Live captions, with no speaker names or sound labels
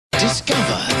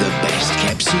Discover the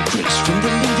best-kept secrets from the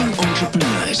leading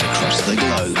entrepreneurs across the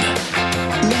globe.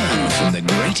 Learn from the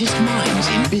greatest minds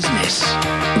in business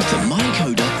with the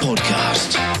MyCoda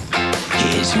podcast.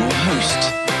 Here's your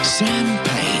host, Sam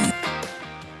Payne.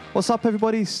 What's up,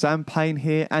 everybody? Sam Payne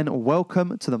here, and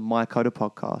welcome to the MyCoda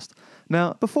podcast.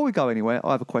 Now, before we go anywhere,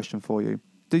 I have a question for you.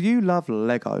 Do you love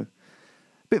Lego?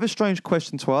 Bit of a strange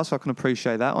question to ask, I can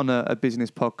appreciate that on a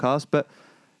business podcast, but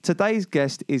today's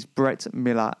guest is Brik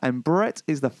Miller, and Brik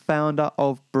is the founder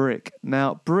of Brik.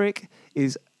 Now, Brik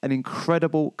is an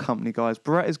incredible company, guys.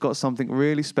 Brik has got something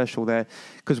really special there,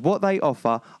 because what they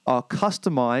offer are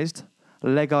customized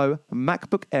Lego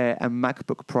MacBook Air and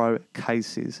MacBook Pro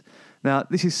cases. Now,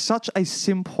 this is such a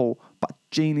simple but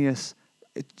genius,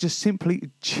 just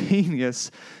simply genius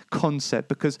concept,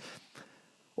 because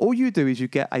all you do is you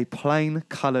get a plain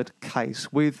coloured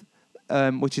case with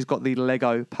which has got the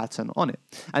Lego pattern on it.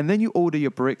 And then you order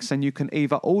your bricks, and you can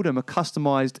either order them a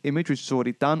customised image, which is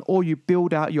already done, or you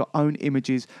build out your own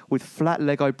images with flat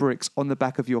Lego bricks on the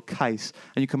back of your case.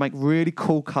 And you can make really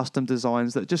cool custom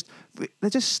designs that just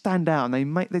stand out,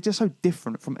 and they're just so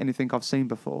different from anything I've seen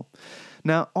before.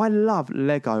 Now, I love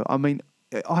Lego. I mean,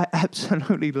 I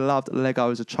absolutely loved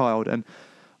Lego as a child. And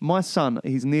my son,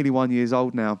 he's nearly 1 year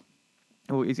old now.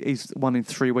 Well, he's 1 in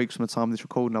 3 weeks from the time of this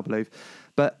recording, I believe.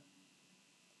 But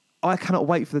I cannot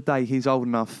wait for the day he's old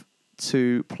enough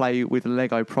to play with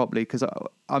Lego properly, because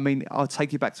I mean, I'll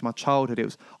take you back to my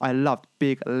childhood. I loved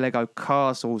big Lego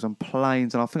castles and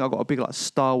planes, and I think I got a big like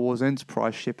Star Wars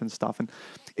Enterprise ship and stuff, and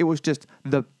it was just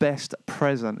the best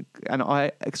present. And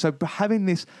so having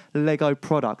this Lego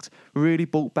product really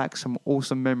brought back some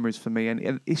awesome memories for me,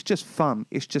 and it's just fun.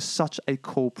 It's just such a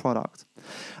cool product.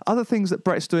 Other things that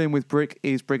Brik's doing with Brik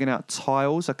is bringing out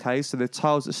tiles. Okay, so the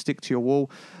tiles that stick to your wall.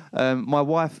 My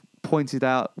wife pointed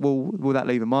out, will that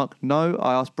leave a mark? No,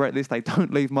 I asked Brik this. They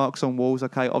don't leave marks on walls.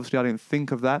 Okay, obviously I didn't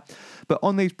think of that. But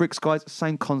on these bricks, guys,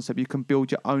 same concept. You can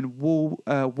build your own wall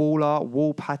art,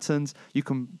 wall patterns. You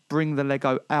can bring the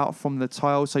Lego out from the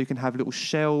tiles, so you can have little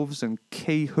shelves and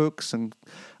key hooks and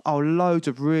loads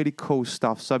of really cool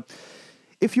stuff. So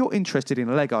if you're interested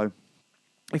in Lego,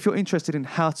 if you're interested in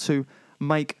how to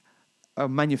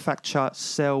manufacture,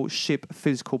 sell, ship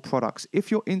physical products,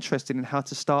 if you're interested in how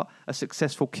to start a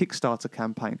successful Kickstarter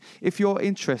campaign, if you're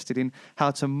interested in how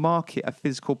to market a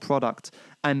physical product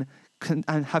and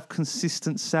have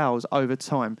consistent sales over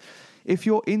time, if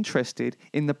you're interested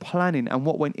in the planning and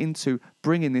what went into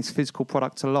bringing this physical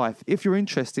product to life, if you're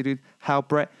interested in how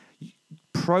Brik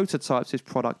prototypes his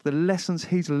product, the lessons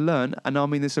he's learned, and I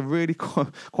mean, there's a really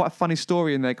quite a funny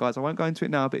story in there, guys. I won't go into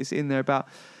it now, but it's in there about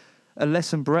a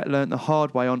lesson Brik learned the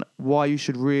hard way on why you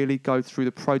should really go through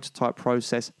the prototype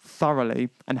process thoroughly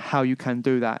and how you can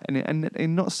do that, and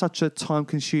in not such a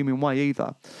time-consuming way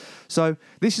either. So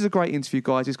this is a great interview,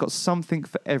 guys. It's got something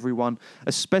for everyone,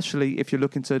 especially if you're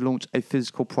looking to launch a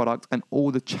physical product and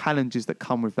all the challenges that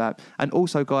come with that. And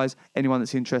also, guys, anyone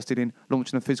that's interested in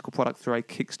launching a physical product through a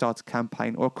Kickstarter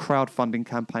campaign or a crowdfunding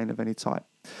campaign of any type.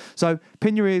 So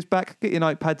pin your ears back, get your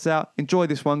notepads out, enjoy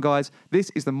this one, guys.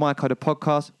 This is the MyCoda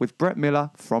podcast with Brik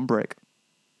Miller from Brik.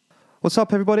 What's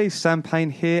up, everybody? Sam Payne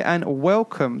here, and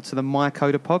welcome to the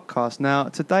MyCoda podcast. Now,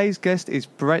 today's guest is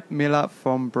Brik Miller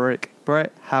from Brik.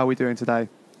 Brik, how are we doing today?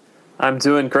 I'm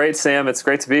doing great, Sam. It's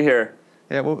great to be here.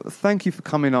 Yeah, well, thank you for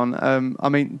coming on. I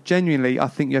mean, genuinely, I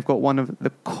think you've got one of the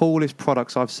coolest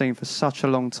products I've seen for such a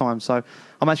long time. So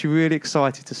I'm actually really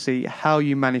excited to see how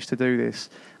you managed to do this.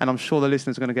 And I'm sure the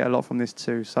listeners are going to get a lot from this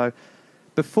too. So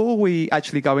before we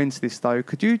actually go into this, though,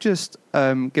 could you just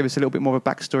give us a little bit more of a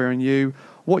backstory on you,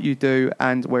 what you do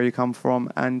and where you come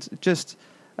from, and just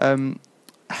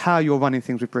how you're running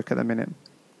things with Brik at the minute?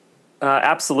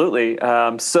 Absolutely.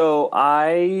 So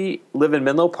I live in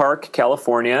Menlo Park,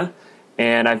 California,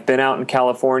 and I've been out in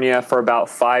California for about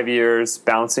 5 years,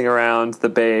 bouncing around the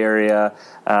Bay Area.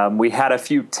 We had a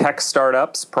few tech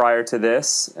startups prior to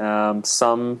this.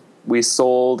 Some we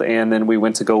sold, and then we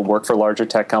went to go work for larger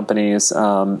tech companies.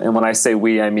 And when I say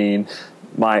we, I mean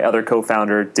my other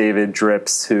co-founder, David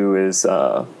Drips, who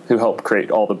helped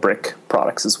create all the Brik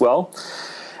products as well.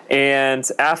 And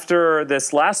after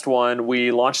this last one,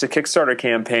 we launched a Kickstarter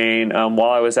campaign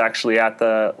while I was actually at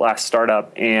the last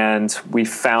startup, and we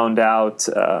found out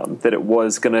that it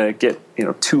was going to get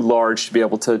too large to be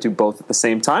able to do both at the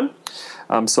same time.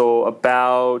 So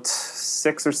about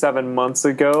 6 or 7 months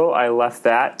ago, I left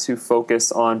that to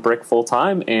focus on Brik full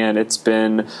time, and it's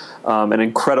been an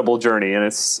incredible journey. And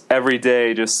it's every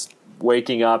day just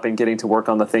waking up and getting to work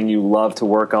on the thing you love to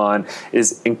work on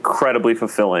is incredibly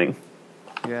fulfilling.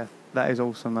 Yeah, that is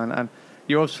awesome, man. And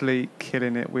you're obviously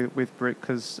killing it with Brik,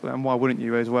 and why wouldn't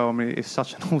you as well? I mean, it's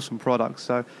such an awesome product.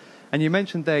 So, and you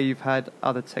mentioned there you've had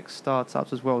other tech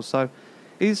startups as well. So,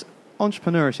 is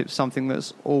entrepreneurship something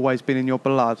that's always been in your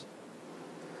blood?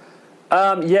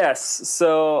 Yes.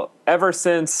 So ever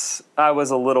since I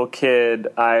was a little kid,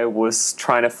 I was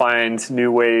trying to find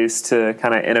new ways to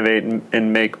kind of innovate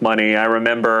and make money. I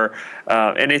remember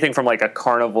anything from like a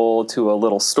carnival to a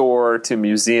little store to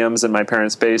museums in my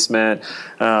parents' basement.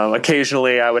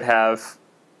 Occasionally I would have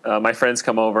my friends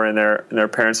come over and their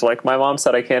parents were like, my mom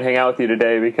said I can't hang out with you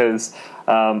today because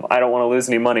I don't want to lose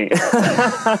any money.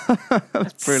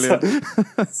 That's brilliant.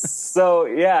 So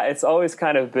yeah, it's always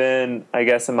kind of been, I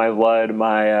guess, in my blood.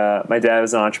 My dad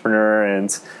was an entrepreneur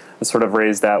and was sort of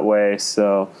raised that way.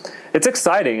 So it's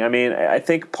exciting. I mean, I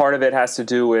think part of it has to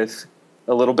do with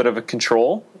a little bit of a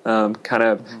control, kind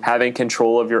of having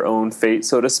control of your own fate,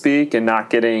 so to speak, and not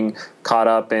getting caught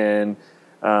up in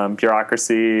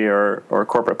bureaucracy or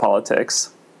corporate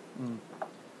politics.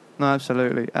 No,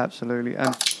 absolutely.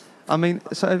 And I mean,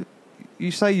 so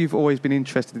you say you've always been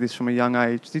interested in this from a young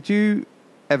age. Did you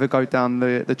ever go down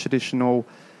the traditional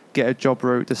get a job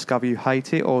route, discover you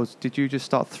hate it, or did you just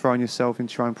start throwing yourself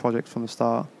into your own project from the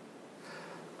start?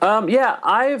 Yeah,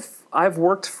 I've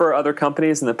worked for other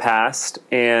companies in the past,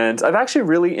 and I've actually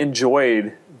really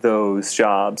enjoyed those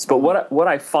jobs. But what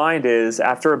I find is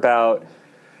after about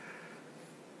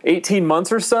 18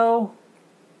 months or so,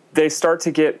 they start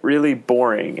to get really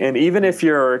boring. And even if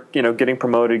you're, getting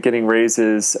promoted, getting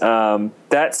raises,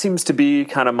 that seems to be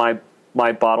kind of my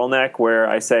bottleneck where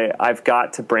I say I've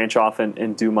got to branch off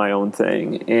and do my own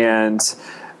thing. And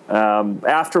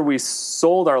after we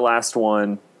sold our last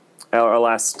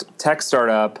tech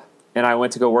startup, and I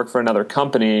went to go work for another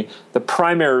company, the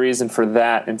primary reason for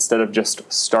that, instead of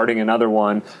just starting another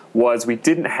one, was we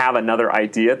didn't have another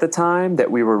idea at the time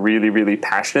that we were really, really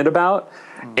passionate about.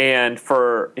 And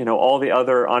for all the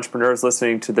other entrepreneurs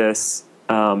listening to this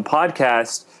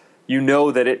podcast,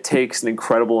 that it takes an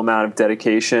incredible amount of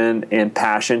dedication and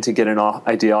passion to get an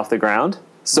idea off the ground.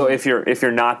 So if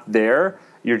you're not there,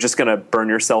 you're just going to burn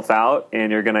yourself out,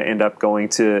 and you're going to end up going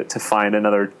to find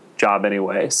another job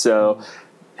anyway. So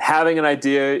having an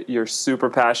idea you're super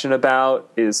passionate about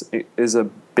is a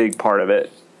big part of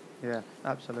it. Yeah,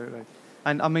 absolutely.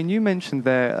 And I mean, you mentioned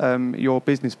there your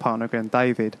business partner again,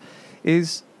 David.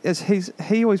 Has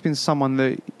he always been someone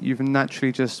that you've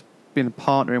naturally just been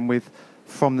partnering with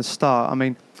from the start? I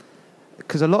mean,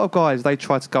 because a lot of guys, they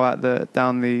try to go out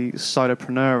down the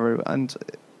solopreneur route, and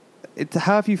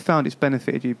how have you found it's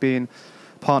benefited you being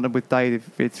partnered with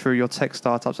David through your tech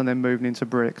startups and then moving into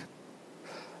Brik?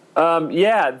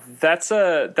 Yeah, that's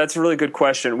a really good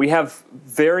question. We have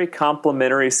very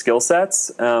complementary skill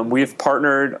sets. We've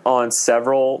partnered on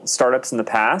several startups in the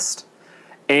past,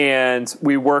 and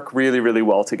we work really, really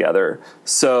well together.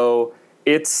 So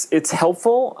it's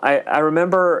helpful. I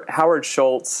remember Howard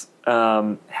Schultz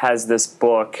has this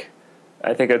book.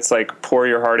 I think it's like Pour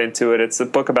Your Heart Into It. It's a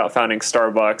book about founding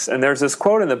Starbucks. And there's this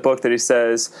quote in the book that he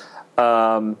says,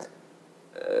 I'm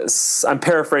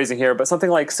paraphrasing here, but something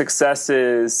like success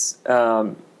is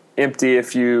empty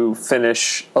if you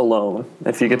finish alone,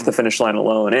 if you get to the finish line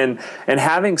alone. And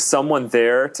having someone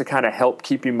there to kind of help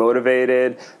keep you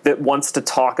motivated, that wants to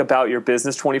talk about your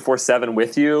business 24/7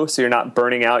 with you, so you're not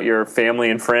burning out your family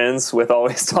and friends with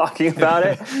always talking about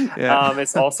it,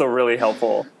 it's also really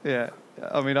helpful. Yeah.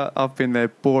 I mean, I've been there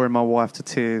boring my wife to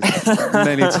tears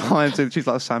many times, and she's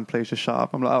like, Sam, please just shut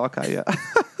up. I'm like, oh, okay, yeah.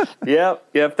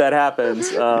 Yep, that happens.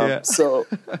 So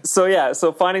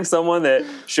finding someone that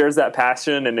shares that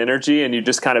passion and energy, and you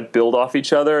just kind of build off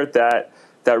each other, that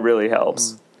really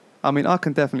helps. I mean, I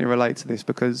can definitely relate to this,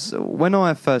 because when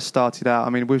I first started out, I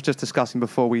mean, we were just discussing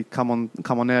before we come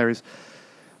on air, is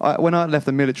when I left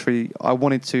the military, I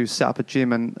wanted to set up a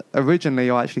gym, and originally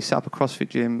I actually set up a CrossFit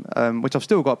gym, which I've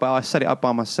still got, but I set it up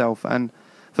by myself. And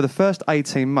for the first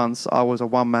 18 months, I was a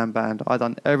one-man band. I'd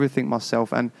done everything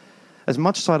myself, and as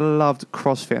much as I loved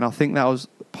CrossFit, and I think that was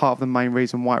part of the main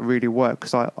reason why it really worked,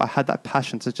 because I had that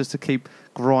passion to keep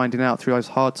grinding out through those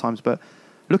hard times. But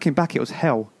looking back, it was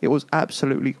hell. It was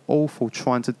absolutely awful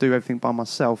trying to do everything by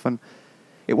myself. And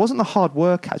it wasn't the hard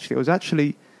work, actually. It was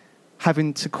actually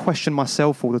having to question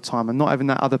myself all the time and not having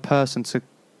that other person to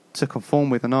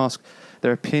conform with and ask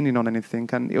their opinion on anything.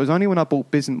 And it was only when I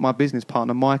brought my business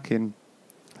partner, Mike, in,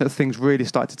 that things really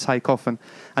started to take off. And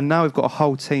now we've got a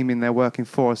whole team in there working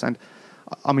for us. And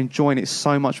I'm enjoying it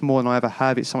so much more than I ever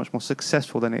have. It's so much more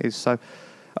successful than it is. So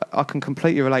I can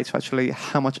completely relate to actually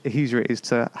how much easier it is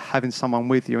to having someone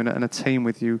with you and a team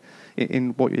with you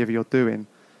in whatever you're doing.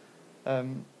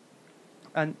 And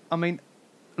I mean,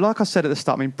 like I said at the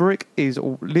start, I mean, Brik is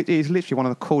literally one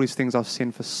of the coolest things I've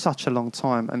seen for such a long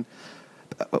time. And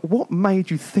what made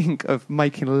you think of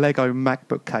making Lego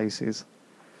MacBook cases?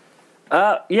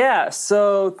 Yeah,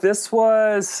 so this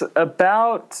was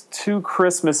about 2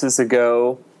 Christmases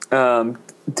ago.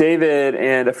 David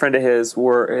and a friend of his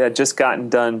had just gotten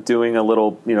done doing a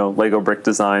little, Lego brick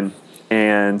design,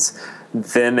 and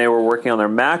then they were working on their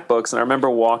MacBooks. And I remember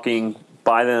walking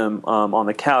by them on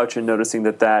the couch and noticing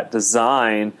that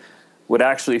design would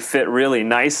actually fit really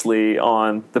nicely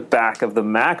on the back of the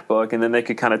MacBook, and then they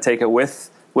could kind of take it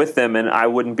with them, and I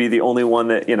wouldn't be the only one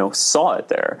that saw it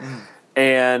there.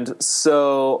 And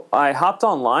so I hopped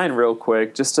online real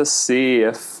quick just to see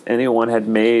if anyone had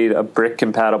made a brick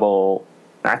compatible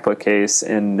MacBook case,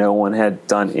 and no one had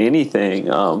done anything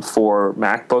for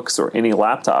MacBooks or any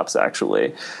laptops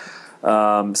actually.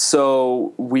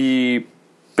 So we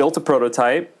built a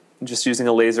prototype just using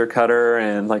a laser cutter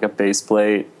and like a base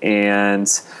plate,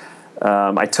 and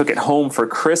I took it home for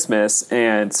Christmas,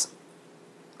 and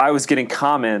I was getting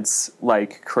comments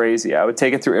like crazy. I would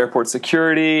take it through airport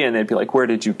security, and they'd be like, "Where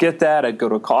did you get that?" I'd go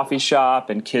to a coffee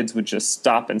shop, and kids would just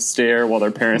stop and stare while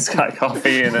their parents got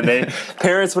coffee, and then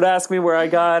parents would ask me where I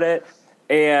got it.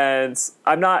 And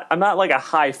I'm not like a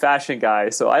high fashion guy,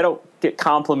 so I don't get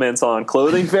compliments on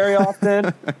clothing very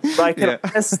often.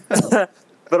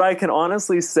 But I can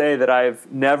honestly say that I've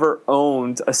never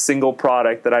owned a single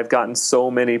product that I've gotten so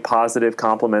many positive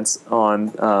compliments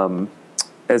on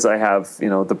as I have,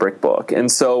 the Brik Book. And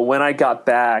so when I got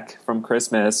back from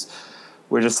Christmas,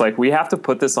 we're just like, we have to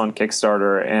put this on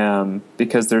Kickstarter,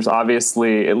 because there's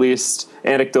obviously at least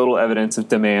anecdotal evidence of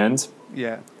demand.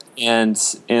 Yeah. And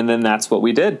then that's what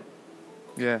we did.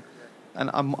 Yeah. And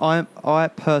I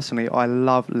personally, I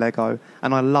love Lego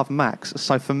and I love Macs.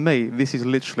 So for me, this is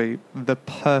literally the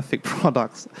perfect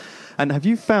product. And have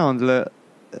you found that,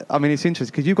 I mean, it's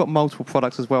interesting because you've got multiple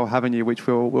products as well, haven't you, which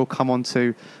we'll come on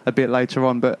to a bit later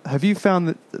on. But have you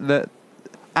found that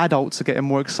adults are getting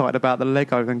more excited about the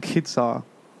Lego than kids are?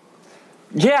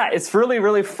 Yeah, it's really,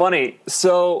 really funny.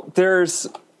 So there's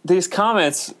these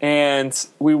comments, and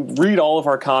we read all of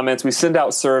our comments. We send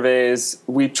out surveys.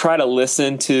 We try to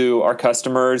listen to our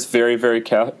customers very, very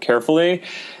carefully.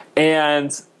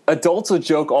 And adults will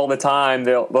joke all the time.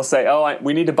 They'll say, "Oh,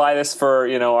 we need to buy this for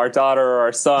our daughter or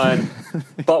our son,"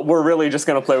 but we're really just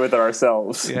going to play with it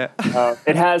ourselves. Yeah.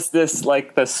 It has this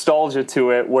like nostalgia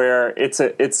to it, where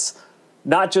it's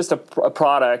not just a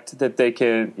product that they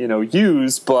can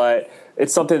use, but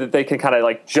it's something that they can kind of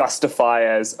like justify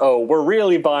as, "Oh, we're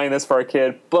really buying this for our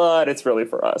kid, but it's really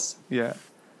for us." Yeah.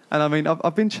 And I mean,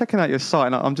 I've been checking out your site,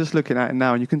 and I'm just looking at it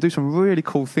now, and you can do some really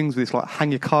cool things with this, like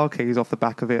hang your car keys off the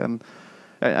back of it and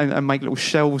make little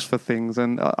shelves for things,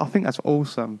 and I think that's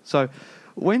awesome. So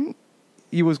when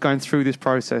you was going through this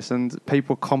process and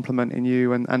people complimenting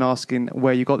you and asking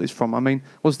where you got this from, I mean,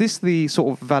 was this the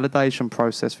sort of validation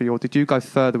process for you, or did you go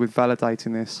further with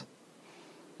validating this?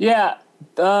 Yeah.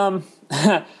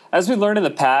 As we learned in the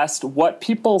past, what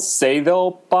people say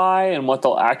they'll buy and what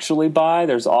they'll actually buy,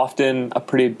 there's often a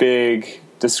pretty big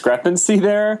discrepancy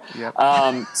there. Yep.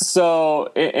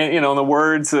 So, in the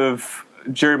words of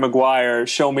Jerry Maguire,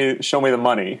 show me the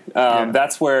money.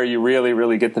 That's where you really,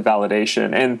 really get the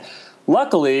validation. And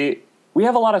luckily, we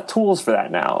have a lot of tools for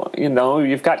that now.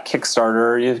 You've got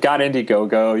Kickstarter, you've got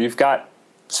Indiegogo, you've got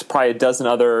probably a dozen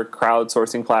other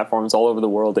crowdsourcing platforms all over the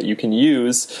world that you can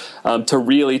use to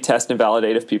really test and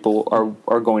validate if people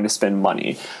are going to spend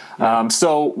money.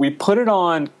 So we put it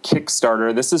on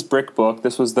Kickstarter. This is Brik Book.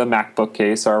 This was the MacBook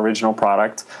case, our original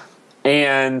product.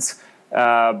 And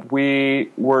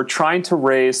we were trying to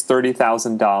raise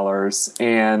 $30,000,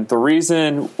 and the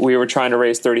reason we were trying to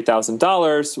raise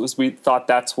 $30,000 was we thought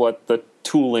that's what the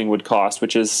tooling would cost,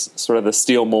 which is sort of the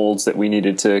steel molds that we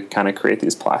needed to kind of create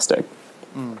these plastic.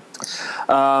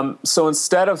 So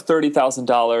instead of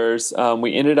 $30,000,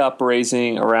 we ended up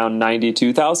raising around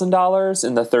 $92,000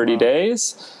 in the 30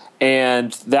 days.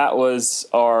 And that was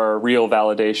our real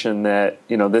validation that,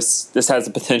 this has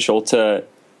the potential to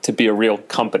be a real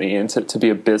company and to be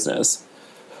a business.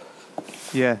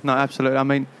 Yeah, no, absolutely. I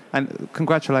mean, and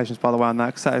congratulations, by the way, on that,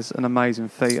 because that is an amazing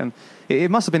feat. And it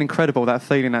must have been incredible, that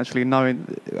feeling, actually,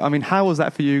 knowing, I mean, how was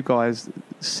that for you guys,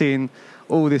 seeing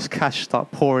all this cash start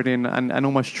pouring in and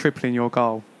almost tripling your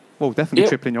goal? Well, definitely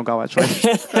tripling your goal, actually.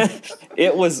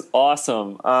 It was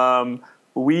awesome.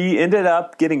 We ended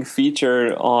up getting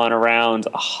featured on around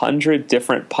 100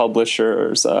 different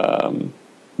publishers'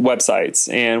 websites,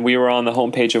 and we were on the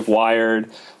homepage of Wired,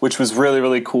 which was really,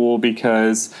 really cool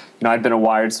because I'd been a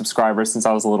Wired subscriber since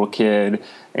I was a little kid,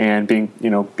 and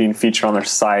being featured on their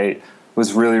site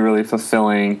was really, really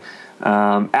fulfilling.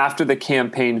 After the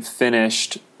campaign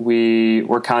finished, we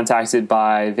were contacted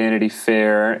by Vanity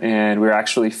Fair, and we were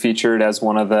actually featured as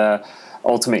one of the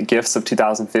ultimate gifts of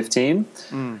 2015.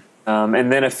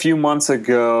 And then a few months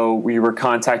ago, we were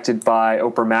contacted by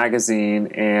Oprah Magazine,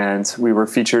 and we were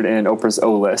featured in Oprah's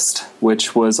O List,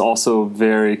 which was also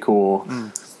very cool.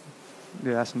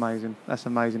 Yeah, that's amazing. That's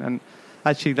amazing. And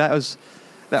actually, that was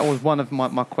one of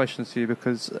my questions to you,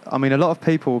 because, I mean, a lot of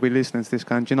people will be listening to this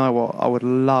going, do you know what? I would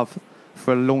love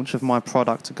for a launch of my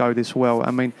product to go this well.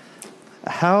 I mean,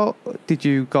 how did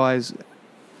you guys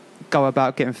go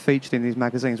about getting featured in these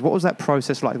magazines? What was that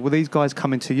process like? Were these guys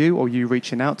coming to you, or you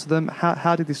reaching out to them?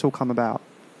 How did this all come about?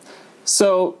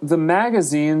 So the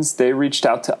magazines, they reached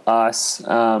out to us.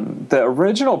 The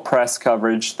original press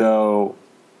coverage, though,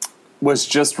 was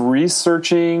just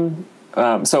researching.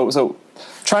 So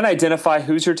trying to identify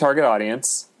who's your target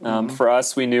audience. For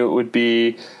us, we knew it would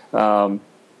be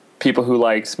people who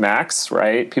liked Macs,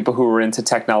 right? People who were into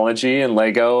technology and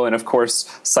Lego, and of course,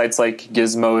 sites like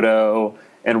Gizmodo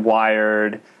and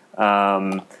Wired,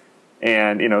 and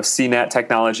CNET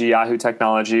Technology, Yahoo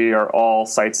Technology are all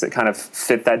sites that kind of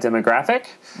fit that demographic.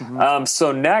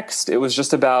 So next, it was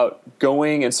just about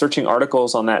going and searching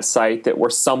articles on that site that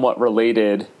were somewhat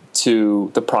related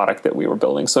to the product that we were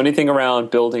building. So anything around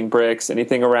building bricks,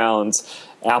 anything around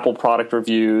Apple product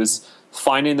reviews,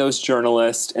 finding those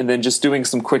journalists, and then just doing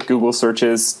some quick Google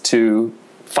searches to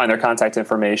find their contact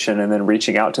information and then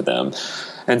reaching out to them.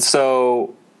 And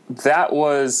so that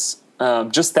was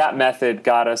just that method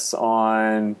got us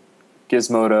on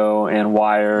Gizmodo and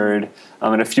Wired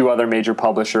and a few other major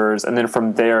publishers. And then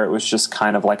from there, it was just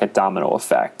kind of like a domino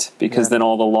effect, because then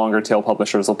all the longer tail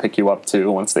publishers will pick you up too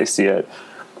once they see it.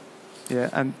 Yeah,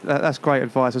 and that's great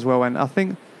advice as well. And I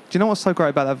think, do you know what's so great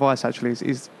about that advice actually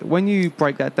is when you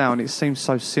break that down, it seems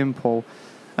so simple.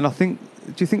 And I think,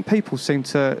 do you think people seem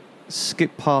to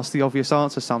skip past the obvious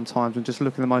answer sometimes and just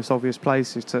look in the most obvious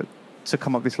places to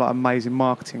come up with this like amazing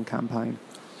marketing campaign?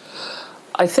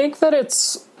 I think that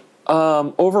it's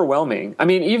overwhelming. I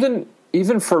mean,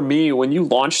 even for me, when you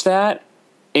launch that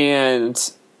and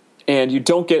you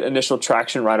don't get initial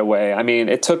traction right away. I mean,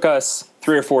 it took us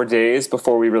 3 or 4 days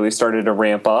before we really started to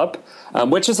ramp up,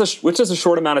 which is a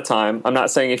short amount of time. I'm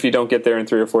not saying if you don't get there in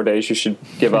 3 or 4 days, you should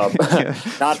give up.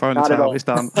 not at all. It's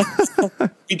done.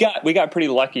 we got pretty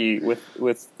lucky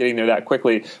with getting there that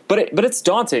quickly, but it's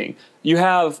daunting. You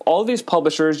have all of these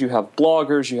publishers, you have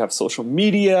bloggers, you have social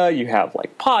media, you have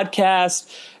like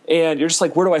podcasts, and you're just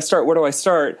like, where do I start? Where do I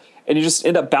start? And you just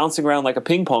end up bouncing around like a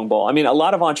ping pong ball. I mean, a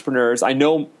lot of entrepreneurs, I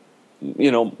know,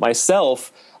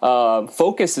 myself,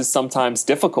 focus is sometimes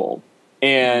difficult.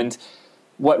 And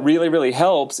what really, really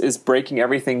helps is breaking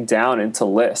everything down into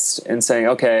lists and saying,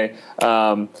 okay,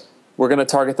 we're going to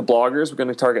target the bloggers. We're going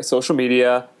to target social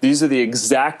media. These are the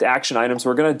exact action items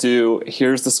we're going to do.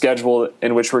 Here's the schedule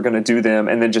in which we're going to do them,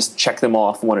 and then just check them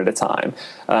off one at a time.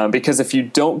 Because if you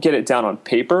don't get it down on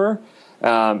paper,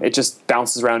 it just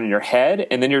bounces around in your head,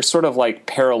 and then you're sort of like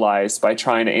paralyzed by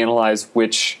trying to analyze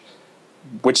which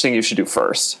thing you should do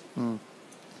first.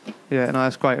 Yeah, no,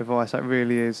 that's great advice. That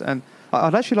really is. And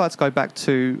I'd actually like to go back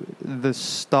to the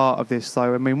start of this,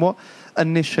 though. I mean, what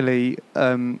initially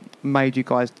made you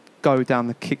guys go down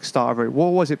the Kickstarter route?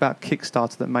 What was it about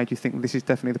Kickstarter that made you think this is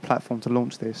definitely the platform to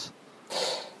launch this?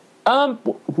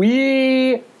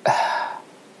 We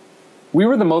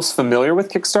were the most familiar with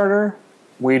Kickstarter.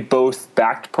 We'd both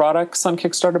backed products on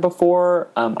Kickstarter before.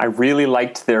 I really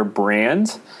liked their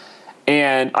brand.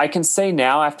 And I can say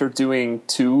now, after doing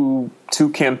two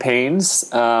campaigns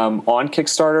on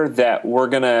Kickstarter, that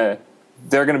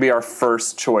they're gonna be our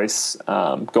first choice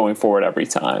going forward every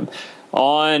time.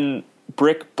 On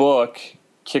Brik Book,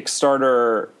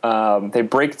 Kickstarter, they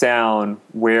break down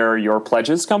where your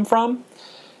pledges come from,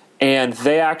 and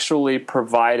they actually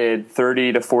provided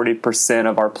 30 to 40%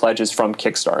 of our pledges from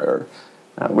Kickstarter.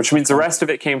 Which means the rest of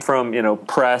it came from,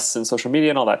 press and social media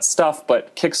and all that stuff.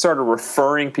 But Kickstarter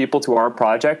referring people to our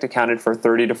project accounted for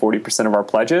 30 to 40% of our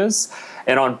pledges.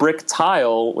 And on Brick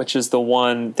Tile, which is the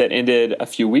one that ended a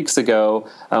few weeks ago,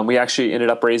 we actually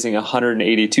ended up raising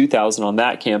 $182,000 on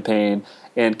that campaign,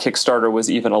 and Kickstarter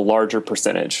was even a larger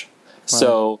percentage. Wow.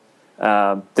 So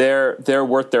they're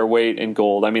worth their weight in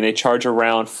gold. I mean, they charge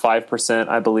around 5%,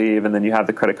 I believe, and then you have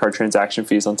the credit card transaction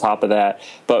fees on top of that.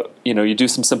 But you do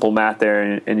some simple math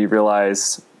there, and you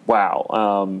realize,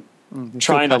 wow,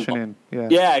 trying to,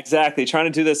 yeah, exactly, trying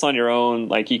to do this on your own,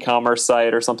 like e-commerce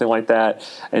site or something like that,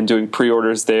 and doing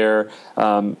pre-orders there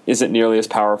isn't nearly as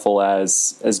powerful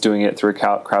as doing it through a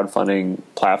crowdfunding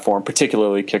platform.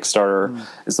 Particularly, Kickstarter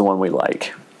is the one we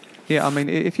like. Yeah, I mean,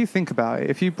 if you think about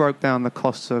it, if you broke down the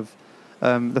costs of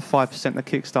the 5% the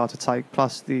Kickstarter take,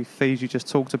 plus the fees you just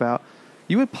talked about,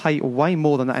 you would pay way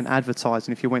more than that in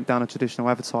advertising if you went down a traditional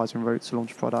advertising route to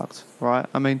launch a product, right?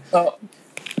 I mean...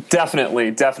 Definitely.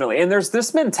 And there's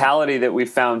this mentality that we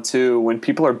found too when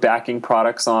people are backing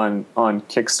products on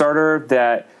Kickstarter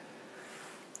that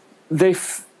they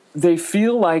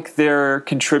feel like they're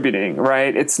contributing,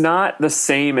 right? It's not the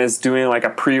same as doing like a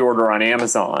pre-order on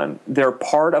Amazon. They're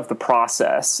part of the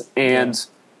process. And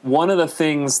one of the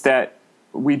things that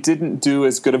we didn't do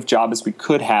as good of a job as we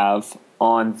could have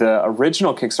on the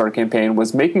original Kickstarter campaign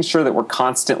was making sure that we're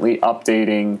constantly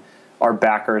updating our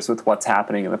backers with what's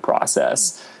happening in the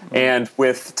process. And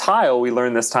with Tile, we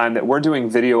learned this time that we're doing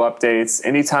video updates.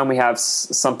 Anytime we have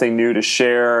something new to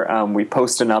share, we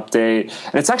post an update.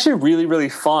 And it's actually really, really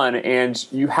fun. And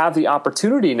you have the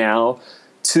opportunity now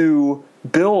to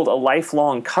build a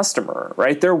lifelong customer,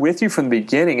 right? They're with you from the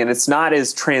beginning, and it's not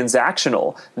as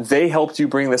transactional. They helped you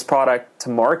bring this product to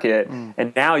market,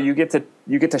 and now you get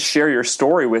to share your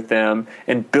story with them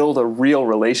and build a real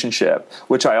relationship,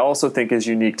 which I also think is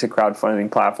unique to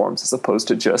crowdfunding platforms as opposed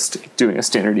to just doing a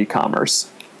standard e-commerce.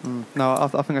 No, I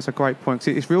think that's a great point.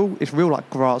 It's real like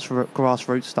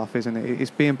grassroots stuff, isn't it?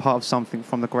 It's being part of something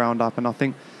from the ground up, and I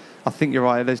think you're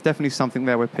right. There's definitely something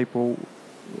there where people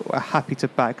are happy to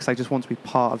back because they just want to be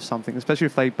part of something, especially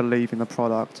if they believe in the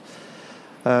product.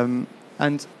 And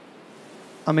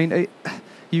I mean,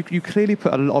 you clearly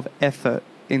put a lot of effort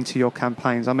into your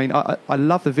campaigns. I mean, I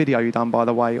love the video you done, by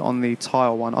the way, on the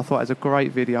Tile one. I thought it was a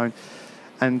great video,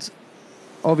 and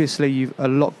obviously a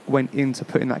lot went into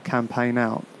putting that campaign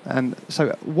out. And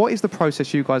so what is the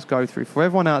process you guys go through for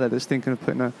everyone out there that's thinking of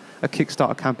putting a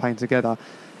Kickstarter campaign together?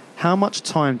 How much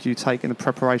time do you take in the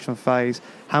preparation phase?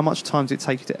 How much time does it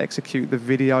take you to execute the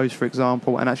videos, for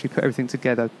example, and actually put everything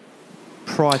together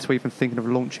prior to even thinking of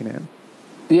launching it?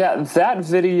 Yeah, that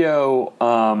video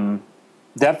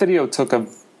took a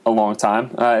long time.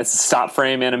 It's a stop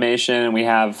frame animation, and we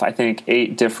have, I think,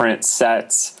 8 different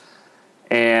sets.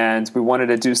 And we wanted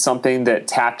to do something that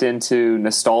tapped into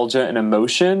nostalgia and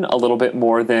emotion a little bit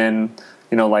more than,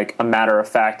 like a matter of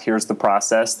fact, here's the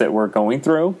process that we're going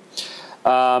through.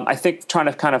 I think trying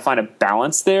to kind of find a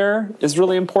balance there is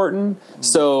really important.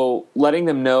 So letting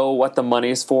them know what the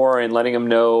money's for and letting them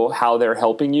know how they're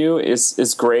helping you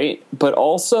is great, but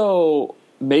also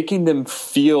making them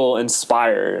feel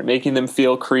inspired, making them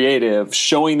feel creative,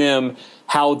 showing them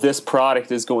how this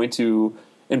product is going to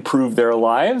improve their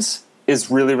lives is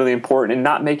really, really important, and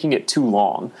not making it too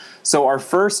long. So our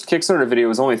first Kickstarter video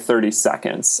was only 30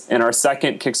 seconds, and our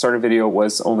second Kickstarter video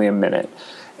was only a minute.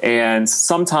 And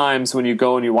sometimes when you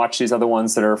go and you watch these other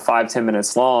ones that are 5-10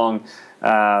 minutes long,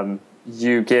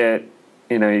 you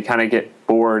kind of get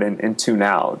bored and tune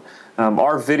out.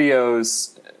 Our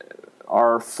videos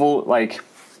are full, like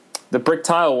the Brick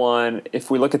Tile one, if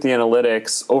we look at the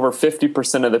analytics, over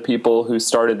 50% of the people who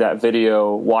started that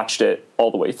video watched it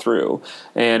all the way through.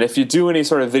 And if you do any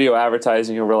sort of video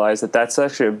advertising, you'll realize that that's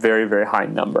actually a very, very high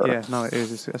number. Yeah, no, it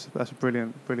is. That's a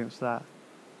brilliant stat.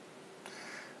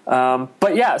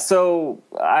 But yeah, so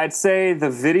I'd say the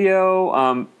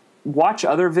video, watch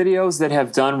other videos that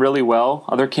have done really well,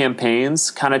 other campaigns,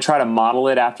 kind of try to model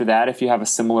it after that if you have a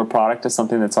similar product to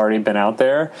something that's already been out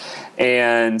there,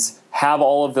 and have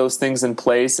all of those things in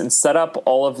place and set up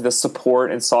all of the support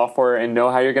and software and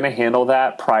know how you're going to handle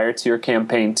that prior to your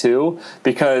campaign too.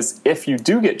 Because if you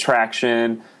do get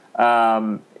traction,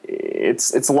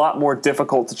 it's a lot more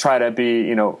difficult to try to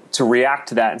be, to react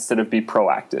to that instead of be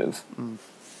proactive.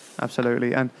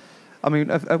 Absolutely. And I mean,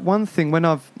 one thing, when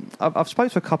I've spoken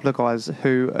to a couple of guys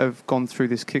who have gone through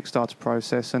this Kickstarter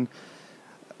process, and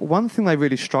one thing they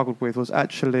really struggled with was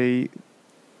actually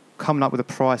coming up with a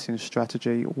pricing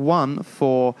strategy.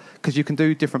 Because you can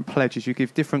do different pledges, you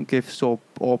give different gifts or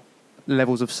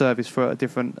levels of service for a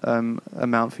different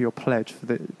amount for your pledge.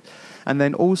 And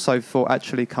then also for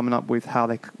actually coming up with how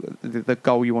the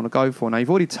goal you want to go for. Now, you've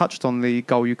already touched on the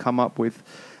goal you come up with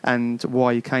and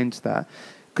why you came to that.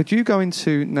 Could you go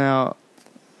into now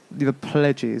the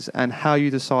pledges and how you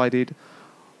decided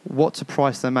what to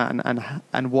price them at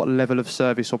and what level of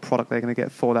service or product they're going to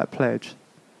get for that pledge?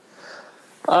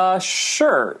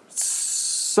 Sure.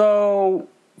 So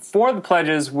for the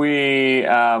pledges, we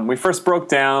first broke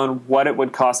down what it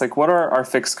would cost. Like, what are our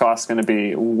fixed costs going to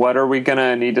be? What are we going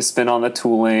to need to spend on the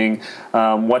tooling?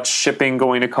 What's shipping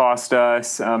going to cost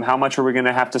us? How much are we going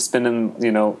to have to spend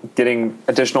in, getting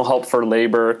additional help for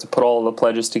labor to put all of the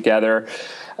pledges together?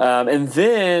 And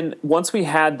then once we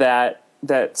had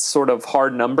that sort of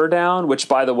hard number down, which,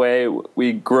 by the way,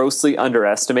 we grossly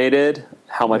underestimated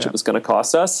how much it was going to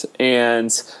cost us,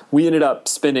 and we ended up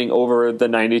spending over the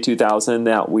 $92,000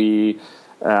 that we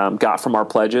got from our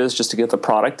pledges just to get the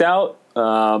product out.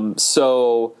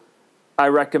 So I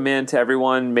recommend to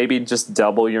everyone, maybe just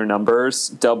double your numbers,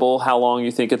 double how long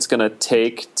you think it's going to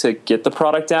take to get the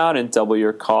product out, and double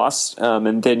your cost.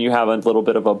 And then you have a little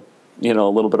bit of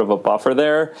a buffer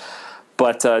there.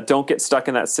 But don't get stuck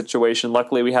in that situation.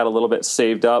 Luckily, we had a little bit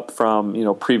saved up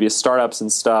from previous startups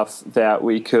and stuff that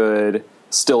we could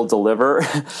still deliver.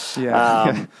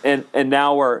 Yeah. And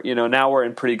now we're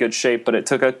in pretty good shape. But it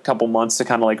took a couple months to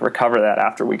kind of like recover that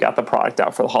after we got the product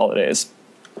out for the holidays.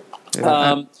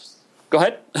 Yeah. Go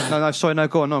ahead. No, sorry, no,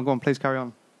 go on. Please carry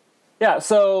on. Yeah,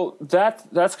 so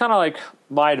that's kind of like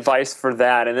my advice for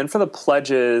that. And then for the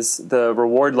pledges, the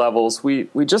reward levels, we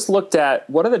just looked at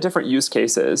what are the different use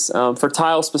cases. For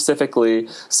tiles specifically,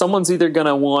 someone's either going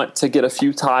to want to get a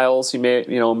few tiles,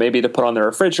 maybe to put on their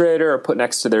refrigerator or put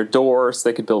next to their door so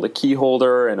they could build a key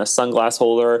holder and a sunglass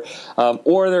holder,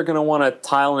 or they're going to want to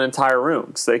tile an entire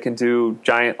room so they can do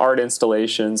giant art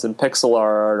installations and pixel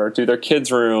art or do their kids'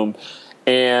 room.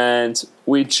 And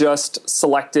we just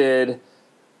selected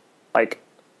like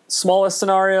smallest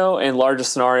scenario and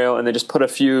largest scenario, and then just put a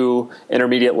few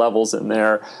intermediate levels in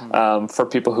there for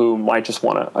people who might just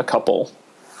want a couple.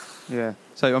 Yeah.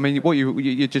 So I mean, what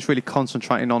you're just really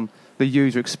concentrating on the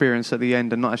user experience at the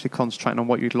end, and not actually concentrating on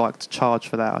what you'd like to charge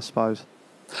for that, I suppose.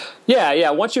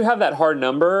 Yeah. Once you have that hard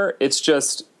number, it's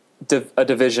just a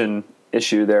division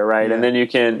issue there, right? Yeah. And then you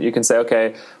can say,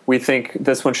 okay, we think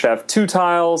this one should have 2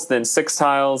 tiles, then 6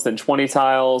 tiles, then 20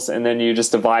 tiles, and then you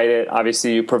just divide it.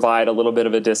 Obviously, you provide a little bit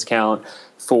of a discount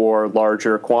for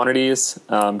larger quantities,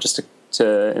 just to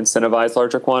incentivize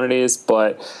larger quantities.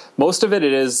 But most of it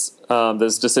is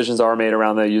those decisions are made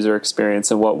around the user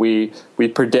experience and what we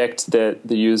predict that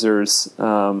the users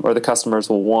or the customers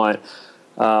will want.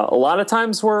 A lot of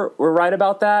times we're right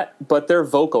about that, but they're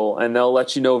vocal and they'll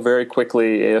let you know very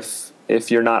quickly if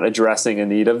you're not addressing a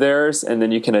need of theirs, and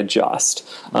then you can adjust.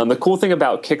 The cool thing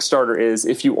about Kickstarter is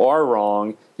if you are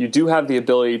wrong, you do have the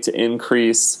ability to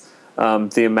increase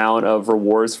the amount of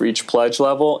rewards for each pledge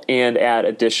level and add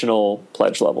additional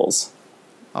pledge levels.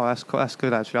 Oh, that's cool. That's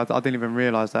good, actually. I didn't even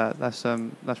realise that. That's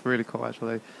really cool,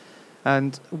 actually.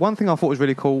 And one thing I thought was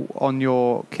really cool on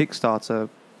your Kickstarter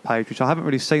page, which I haven't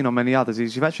really seen on many others,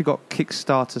 is you've actually got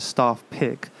Kickstarter staff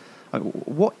pick.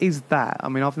 What is that? I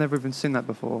mean, I've never even seen that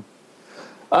before.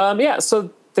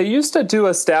 So they used to do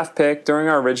a staff pick during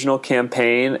our original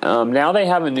campaign. Now they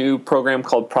have a new program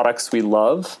called Products We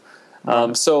Love.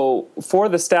 So for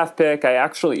the staff pick, I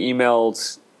actually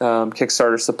emailed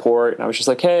Kickstarter support, and I was just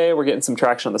like, hey, we're getting some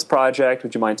traction on this project.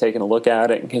 Would you mind taking a look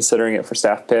at it and considering it for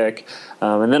staff pick?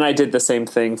 And then I did the same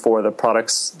thing for the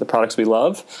products we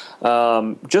love.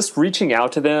 Just reaching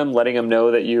out to them, letting them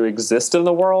know that you exist in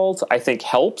the world, I think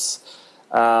helps.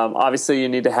 Obviously, you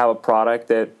need to have a product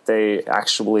that they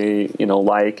actually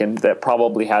like, and that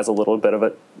probably has a little bit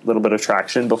of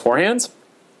traction beforehand.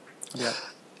 Yeah.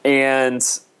 And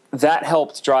that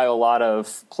helped drive a lot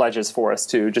of pledges for us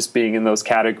too, just being in those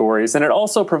categories. And it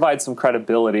also provides some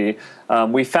credibility.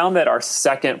 We found that our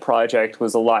second project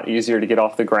was a lot easier to get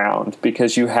off the ground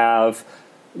because you have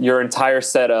your entire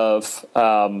set of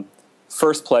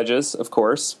first pledges, of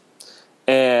course,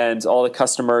 and all the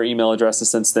customer email addresses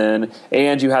since then.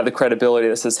 And you have the credibility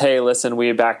that says, hey, listen,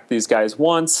 we backed these guys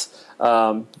once.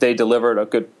 They delivered a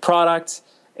good product,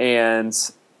 and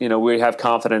we have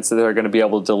confidence that they're going to be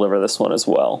able to deliver this one as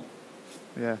well.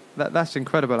 Yeah, that's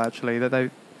incredible, actually,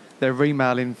 that they're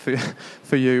emailing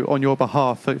for you on your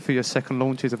behalf for your second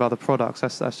launches of other products.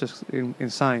 That's just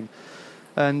insane.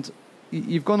 And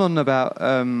you've gone on about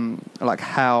like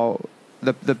how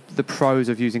the pros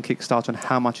of using Kickstarter and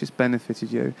how much it's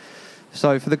benefited you.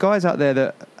 So for the guys out there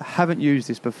that haven't used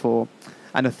this before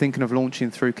and are thinking of launching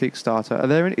through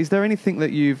Kickstarter, is there anything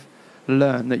that you've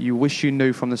learn that you wish you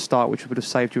knew from the start, which would have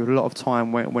saved you a lot of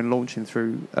time when launching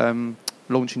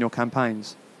your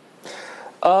campaigns?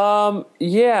 One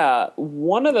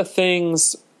of the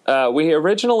things we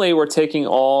originally were taking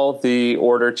all the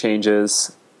order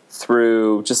changes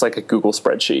through just like a Google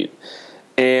spreadsheet,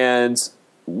 and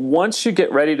once you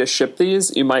get ready to ship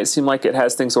these, you might seem like it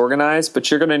has things organized, but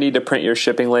you're going to need to print your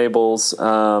shipping labels,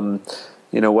 whether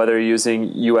you're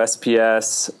using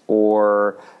USPS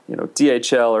or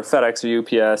DHL or FedEx or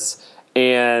UPS,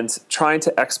 and trying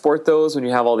to export those when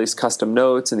you have all these custom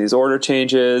notes and these order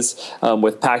changes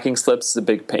with packing slips is a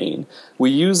big pain.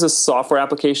 We use a software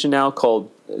application now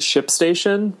called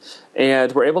ShipStation,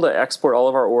 and we're able to export all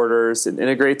of our orders. It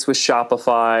integrates with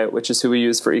Shopify, which is who we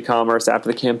use for e-commerce after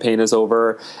the campaign is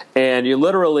over. And you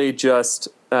literally just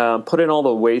put in all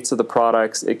the weights of the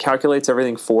products. It calculates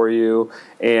everything for you,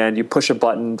 and you push a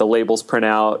button, the labels print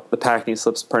out, the packing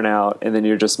slips print out, and then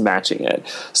you're just matching it.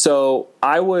 So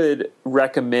I would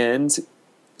recommend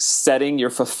setting your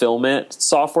fulfillment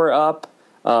software up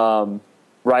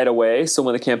right away, so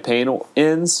when the campaign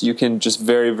ends, you can just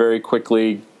very, very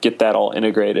quickly get that all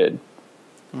integrated.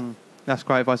 That's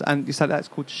great advice. And you said that's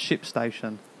called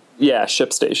ShipStation? Yeah,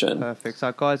 ShipStation. Perfect.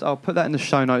 So, guys, I'll put that in the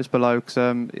show notes below,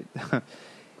 because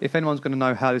if anyone's going to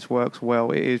know how this works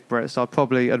well, it is Brett. So I'd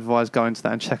probably advise going to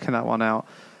that and checking that one out.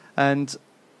 And,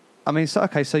 I mean, so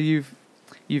you've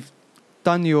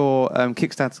done your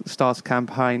Kickstarter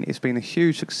campaign. It's been a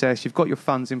huge success. You've got your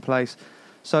funds in place.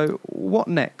 So what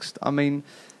next? I mean,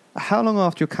 how long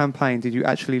after your campaign did you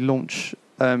actually launch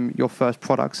your first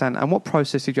products, and what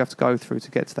process did you have to go through to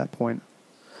get to that point?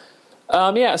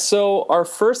 So our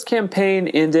first campaign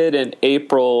ended in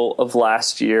April of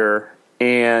last year,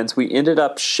 and we ended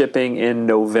up shipping in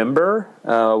November.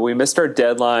 We missed our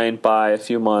deadline by a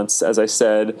few months. As I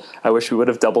said, I wish we would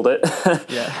have doubled it.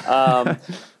 Yeah.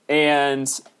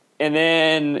 And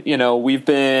then, we've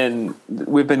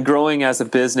been growing as a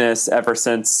business ever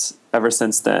since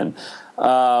then.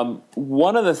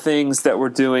 One of the things that we're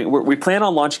doing, we plan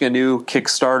on launching a new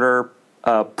Kickstarter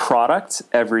product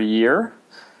every year.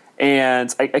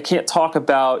 And I can't talk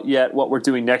about yet what we're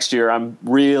doing next year. I'm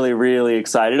really, really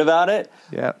excited about it.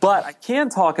 Yeah. But I can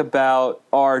talk about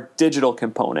our digital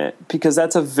component, because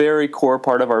that's a very core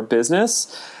part of our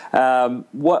business. One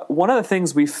of the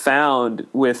things we found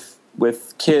with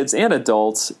kids and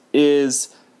adults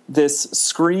is this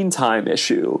screen time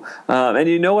issue. And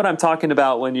you know what I'm talking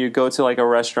about when you go to like a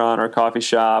restaurant or a coffee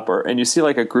shop, and you see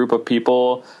like a group of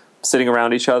people sitting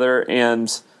around each other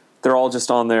and they're all just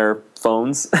on their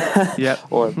phones. Yep.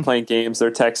 Or playing games,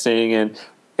 they're texting,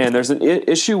 and there's an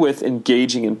issue with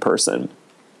engaging in person.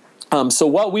 So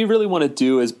what we really want to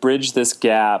do is bridge this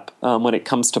gap when it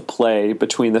comes to play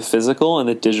between the physical and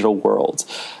the digital world.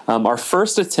 Our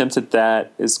first attempt at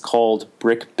that is called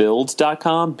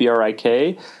brikbuild.com,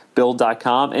 B-R-I-K,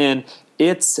 build.com, and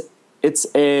it's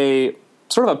a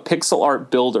sort of a pixel art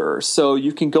builder. So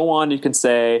you can go on, you can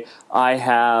say, I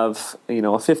have, a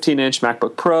 15-inch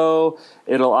MacBook Pro.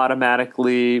 It'll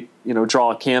automatically,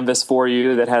 draw a canvas for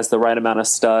you that has the right amount of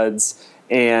studs,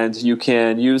 and you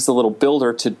can use the little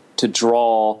builder to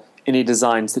draw any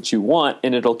designs that you want,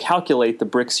 and it'll calculate the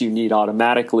bricks you need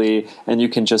automatically, and you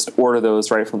can just order those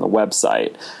right from the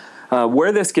website.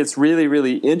 Where this gets really,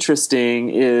 really interesting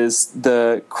is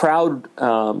the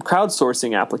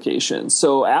crowdsourcing application.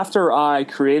 So after I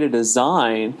create a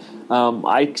design,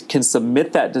 I can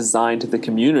submit that design to the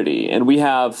community. And we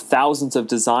have thousands of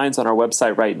designs on our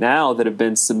website right now that have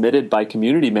been submitted by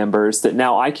community members that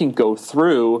now I can go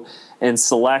through and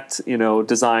select,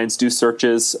 designs, do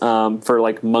searches for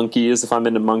like monkeys, if I'm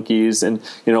into monkeys, and,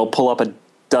 pull up a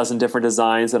dozen different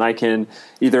designs, and I can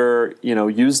either,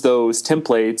 use those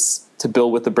templates to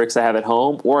build with the bricks I have at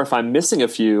home, or if I'm missing a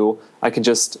few, I can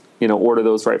just, order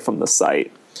those right from the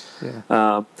site.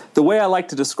 Yeah. The way I like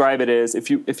to describe it is if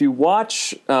you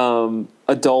watch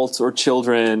adults or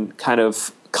children kind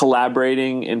of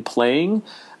collaborating and playing,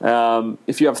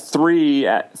 if you have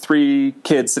three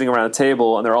kids sitting around a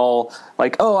table and they're all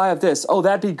like, oh, I have this, oh,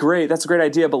 that'd be great, that's a great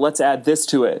idea, but let's add this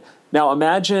to it. Now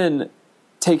imagine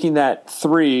taking that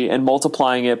 3 and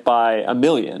multiplying it by 1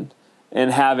 million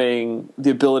and having the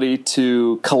ability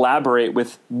to collaborate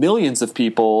with millions of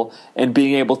people and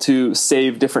being able to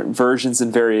save different versions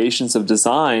and variations of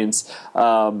designs.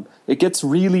 It gets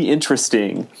really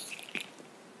interesting.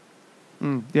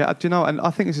 Yeah, do you know, and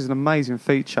I think this is an amazing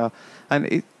feature,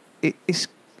 and it's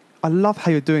I love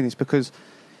how you're doing this, because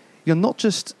you're not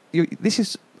just this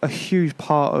is a huge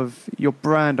part of your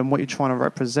brand and what you're trying to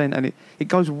represent, and it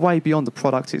goes way beyond the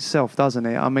product itself, doesn't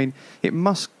it? I mean, it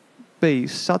must be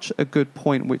such a good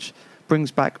point which brings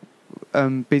back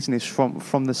business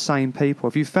from the same people.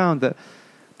 Have you found that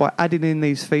by adding in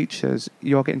these features,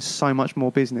 you're getting so much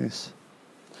more business?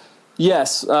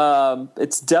 Yes,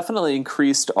 it's definitely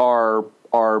increased our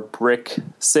brick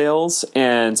sales,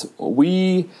 and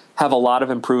we have a lot of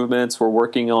improvements. We're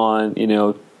working on,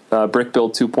 Brik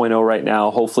Build 2.0 right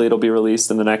now. Hopefully it'll be released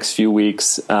in the next few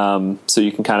weeks, so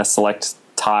you can kind of select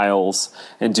tiles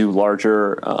and do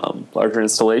larger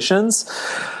installations.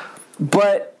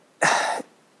 But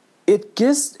it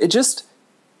does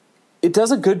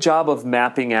a good job of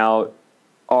mapping out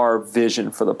our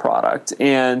vision for the product.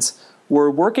 And we're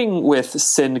working with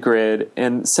SendGrid,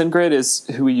 and SendGrid is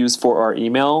who we use for our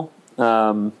email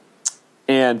And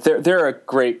they're a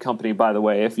great company, by the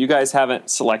way. If you guys haven't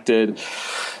selected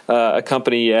a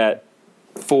company yet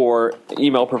for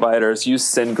email providers, use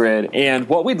SendGrid. And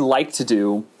what we'd like to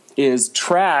do is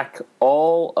track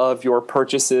all of your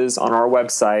purchases on our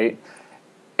website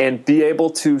and be able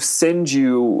to send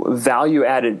you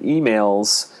value-added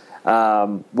emails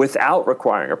without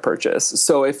requiring a purchase.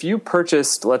 So if you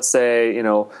purchased, let's say,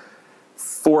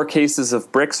 4 cases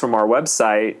of bricks from our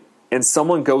website, and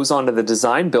someone goes onto the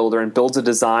design builder and builds a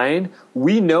design,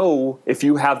 we know if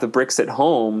you have the bricks at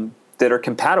home that are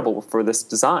compatible for this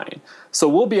design. So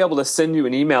we'll be able to send you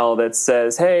an email that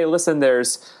says, hey, listen,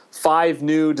 there's 5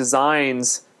 new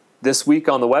designs this week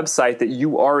on the website that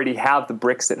you already have the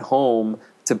bricks at home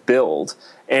to build.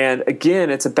 And again,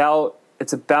 it's about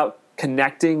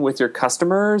connecting with your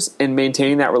customers and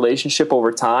maintaining that relationship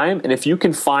over time. And if you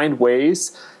can find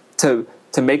ways to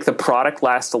make the product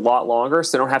last a lot longer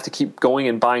so they don't have to keep going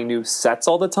and buying new sets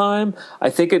all the time, I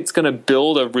think it's going to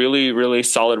build a really, really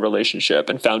solid relationship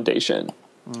and foundation.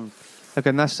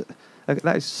 Again,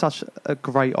 that is such a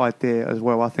great idea as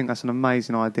well. I think that's an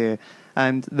amazing idea.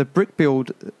 And the Brik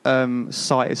Build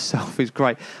site itself is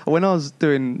great. When I was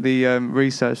doing the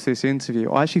research for this interview,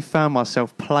 I actually found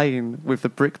myself playing with the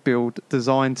Brik Build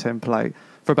design template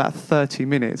for about 30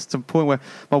 minutes, to the point where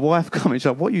my wife came and she's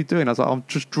like, what are you doing? I was like, I'm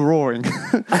just drawing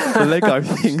the Lego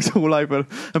things all over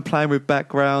and playing with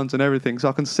backgrounds and everything. So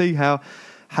I can see how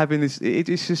having this,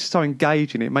 it's just so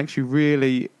engaging. It makes you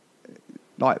really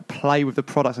play with the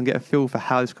products and get a feel for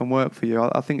how this can work for you.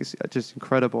 I think it's just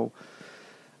incredible.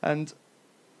 And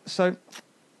so,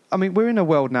 I mean, we're in a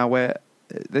world now where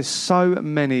there's so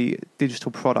many digital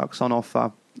products on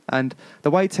offer. And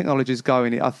the way technology is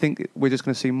going, I think we're just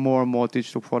going to see more and more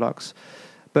digital products.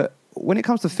 But when it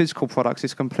comes to physical products,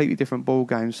 it's a completely different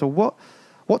ballgame. So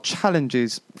what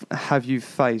challenges have you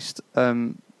faced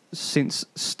since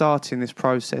starting this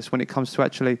process when it comes to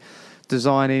actually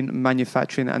designing,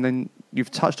 manufacturing, and then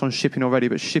you've touched on shipping already,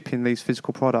 but shipping these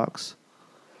physical products?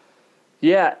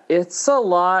 Yeah, it's a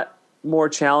lot more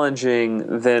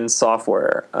challenging than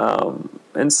software.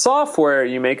 In software,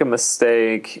 you make a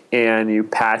mistake and you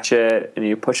patch it and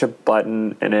you push a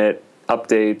button and it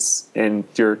updates and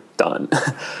you're done.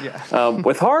 Yeah.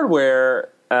 With hardware,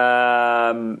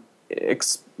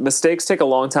 mistakes take a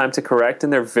long time to correct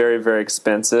and they're very, very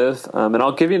expensive. And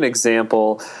I'll give you an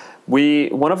example.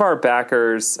 One of our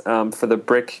backers for the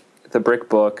Brik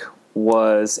Book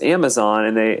was Amazon,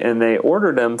 and they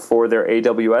ordered them for their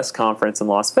AWS conference in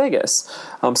Las Vegas.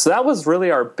 So that was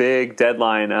really our big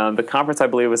deadline. The conference, I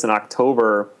believe, was in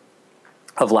October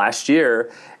of last year,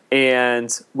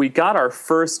 and we got our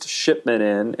first shipment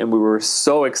in, and we were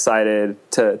so excited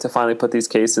to finally put these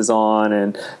cases on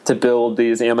and to build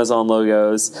these Amazon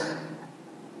logos.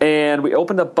 And we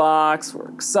opened the box, we're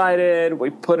excited, we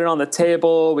put it on the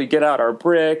table, we get out our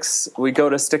bricks, we go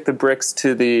to stick the bricks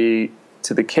to the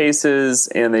cases,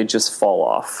 and they just fall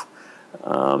off.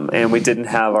 And we didn't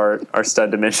have our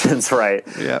stud dimensions right.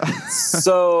 Yeah.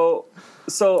 So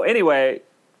anyway,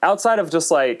 outside of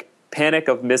just panic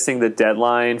of missing the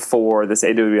deadline for this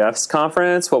AWS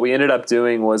conference, what we ended up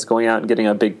doing was going out and getting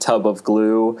a big tub of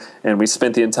glue, and we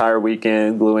spent the entire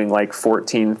weekend gluing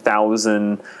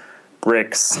 14,000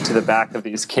 bricks to the back of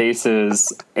these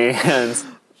cases, and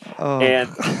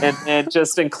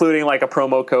just including a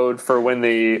promo code for when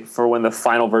the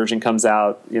final version comes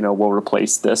out. We'll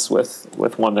replace this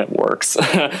with one that works.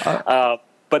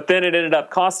 But then it ended up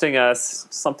costing us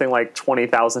something like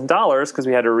 $20,000 because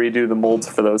we had to redo the molds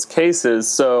for those cases.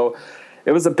 So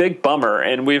it was a big bummer,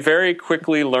 and we very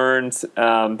quickly learned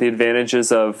the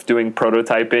advantages of doing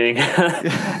prototyping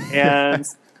and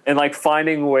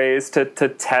finding ways to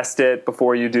test it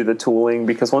before you do the tooling,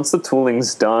 because once the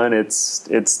tooling's done,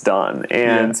 it's done.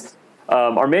 And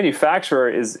our manufacturer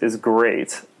is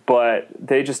great, but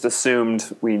they just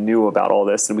assumed we knew about all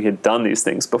this and we had done these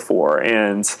things before,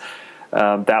 and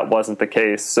that wasn't the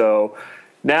case. So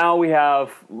now we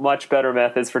have much better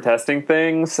methods for testing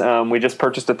things. We just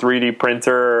purchased a 3D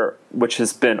printer, which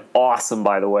has been awesome,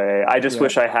 by the way. I just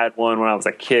wish I had one when I was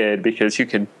a kid, because you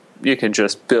can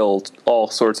just build all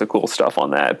sorts of cool stuff on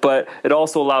that. But it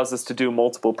also allows us to do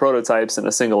multiple prototypes in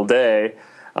a single day,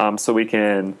 so we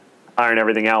can iron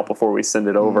everything out before we send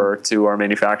it over to our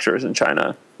manufacturers in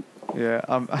China. Yeah,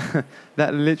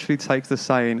 that literally takes the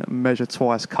saying, measure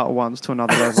twice, cut once, to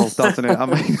another level, doesn't it? I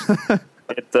mean,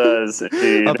 it does,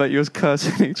 indeed. I bet you was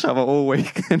cursing each other all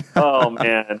week. Oh,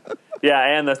 man. Yeah,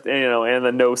 and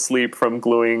the no sleep from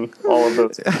gluing all of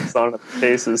those things on the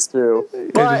cases too.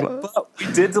 But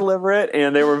we did deliver it,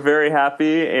 and they were very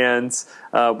happy, and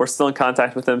we're still in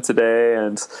contact with them today.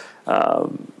 And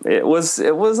it was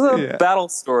a battle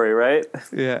story, right?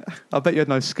 Yeah, I bet you had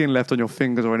no skin left on your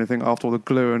fingers or anything after all the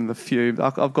glue and the fume.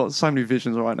 I've got so many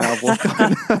visions right now of what's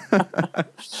going on.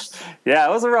 Yeah,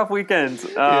 it was a rough weekend.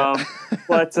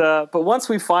 But once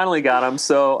we finally got them,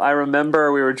 so I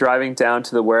remember we were driving down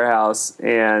to the warehouse,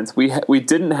 and we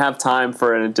didn't have time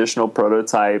for an additional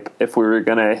prototype if we were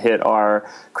going to hit our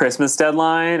Christmas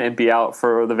deadline and be out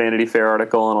for the Vanity Fair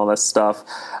article and all this stuff.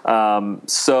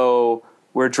 So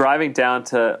we're driving down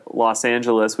to Los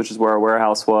Angeles, which is where our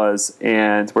warehouse was,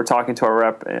 and we're talking to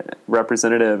our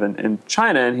representative in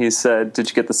China, and he said, "Did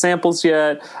you get the samples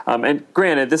yet?" And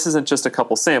granted, this isn't just a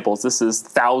couple samples. This is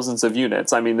thousands of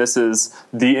units. I mean, this is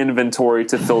the inventory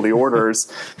to fill the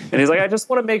orders. And he's like, "I just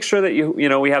want to make sure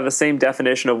that we have the same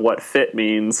definition of what fit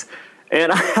means."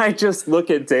 And I just look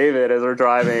at David as we're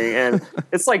driving, and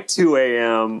it's like 2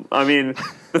 a.m. I mean,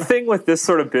 the thing with this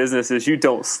sort of business is you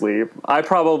don't sleep. I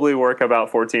probably work about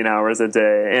 14 hours a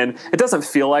day, and it doesn't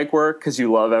feel like work because you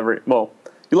love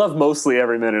mostly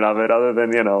every minute of it, other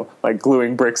than, like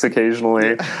gluing bricks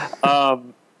occasionally.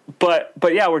 But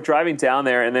yeah, we're driving down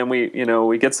there, and then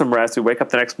we get some rest. We wake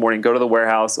up the next morning, go to the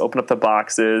warehouse, open up the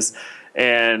boxes,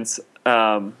 and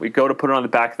we go to put it on the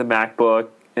back of the MacBook,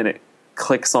 and it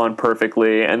clicks on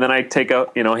perfectly. And then I take a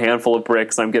handful of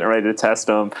bricks. I'm getting ready to test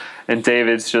them, and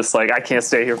David's just like, "I can't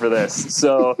stay here for this."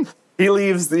 So he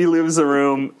leaves the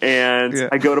room, and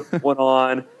I go to put one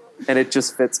on, and it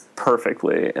just fits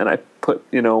perfectly. And I put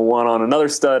one on another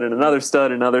stud and another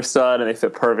stud and another stud, and they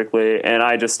fit perfectly. And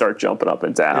I just start jumping up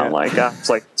and down, it's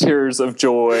like tears of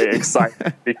joy,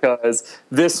 excitement, because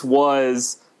this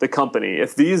was the company.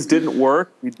 If these didn't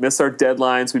work, we'd miss our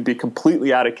deadlines. We'd be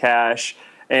completely out of cash,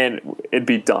 and it'd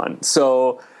be done.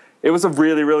 So it was a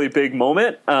really, really big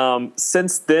moment.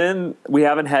 Since then, we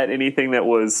haven't had anything that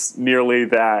was nearly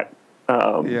that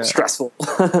stressful.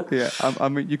 I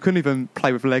mean, you couldn't even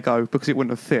play with Lego because it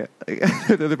wouldn't have fit.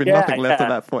 There'd have been nothing left at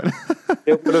that point.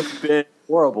 It would have been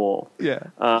horrible.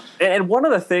 And one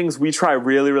of the things we try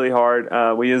really, really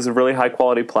hard, we use really high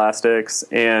quality plastics,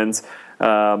 and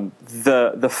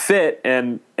the fit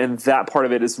and that part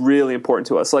of it is really important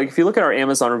to us. Like, if you look at our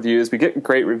Amazon reviews, we get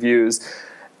great reviews,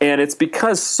 and it's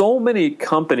because so many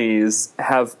companies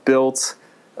have built,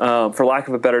 for lack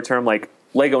of a better term, like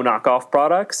Lego knockoff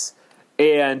products,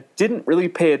 and didn't really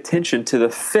pay attention to the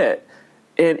fit.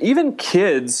 And even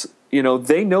kids,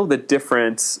 they know the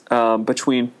difference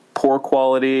between poor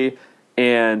quality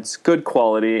and good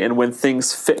quality, and when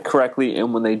things fit correctly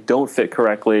and when they don't fit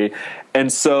correctly.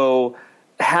 And so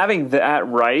having that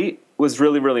right was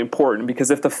really, really important, because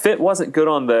if the fit wasn't good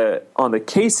on the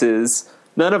cases,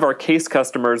 none of our case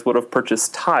customers would have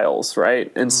purchased tiles,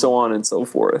 right? And so on and so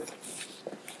forth.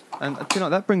 And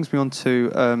that brings me on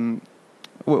to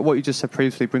what you just said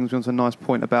previously. Brings me on to a nice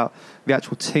point about the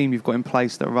actual team you've got in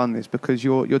place that run this, because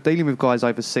you're dealing with guys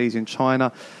overseas in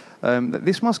China.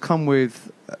 This must come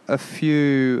with a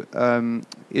few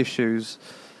issues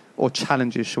or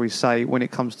challenges, shall we say, when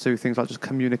it comes to things like just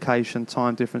communication,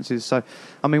 time differences. So,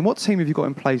 I mean, what team have you got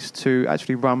in place to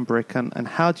actually run Brik, and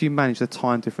how do you manage the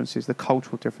time differences, the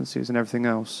cultural differences, and everything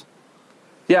else?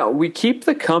 Yeah, we keep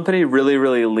the company really,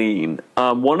 really lean.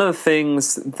 One of the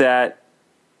things that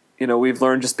we've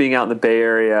learned just being out in the Bay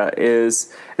Area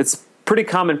is it's pretty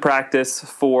common practice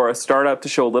for a startup to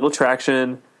show a little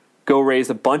traction, go raise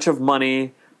a bunch of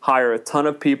money, hire a ton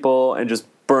of people, and just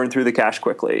burn through the cash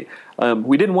quickly.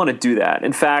 We didn't want to do that.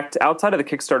 In fact, outside of the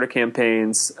Kickstarter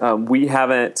campaigns, we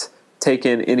haven't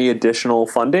taken any additional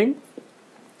funding.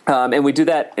 And we do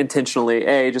that intentionally,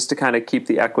 just to kind of keep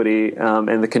the equity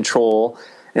and the control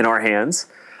in our hands.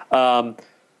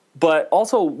 But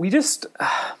also, we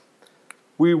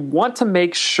want to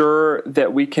make sure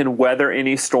that we can weather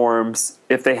any storms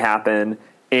if they happen.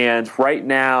 And right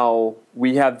now,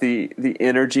 we have the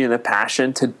energy and the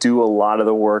passion to do a lot of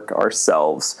the work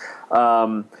ourselves.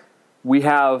 We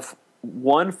have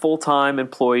one full-time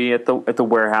employee at the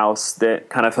warehouse that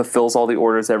kind of fulfills all the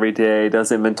orders every day,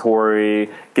 does inventory,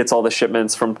 gets all the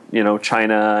shipments from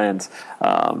China and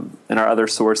our other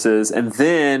sources. And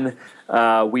then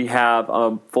we have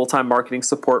a full-time marketing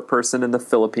support person in the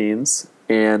Philippines,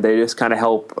 and they just kind of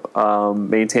help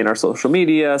maintain our social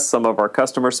media, some of our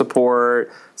customer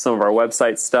support, some of our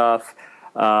website stuff,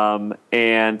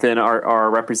 and then our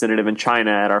representative in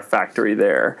China at our factory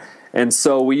there. And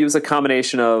so we use a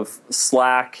combination of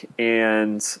Slack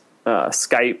and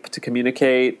Skype to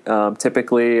communicate.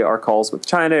 Typically, our calls with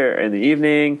China are in the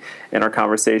evening, and our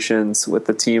conversations with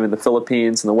the team in the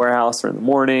Philippines in the warehouse are in the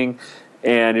morning.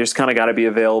 And you just kind of got to be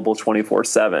available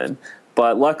 24/7.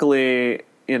 But luckily,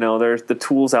 there's the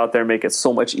tools out there make it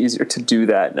so much easier to do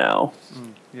that now.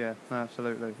 Yeah,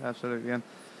 absolutely. And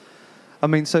I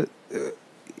mean, so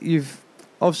you've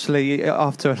obviously,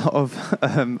 after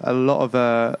a lot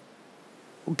of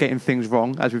getting things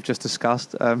wrong, as we've just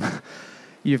discussed,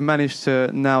 you've managed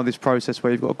to now this process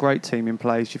where you've got a great team in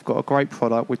place, you've got a great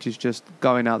product which is just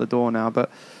going out the door now. But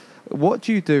what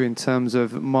do you do in terms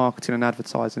of marketing and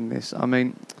advertising this? I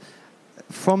mean,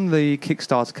 from the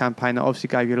Kickstarter campaign, that obviously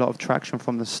gave you a lot of traction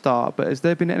from the start, but has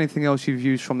there been anything else you've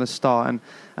used from the start,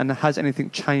 and has anything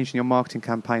changed in your marketing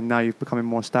campaign now you've becoming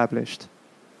more established?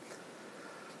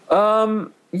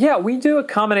 Yeah, we do a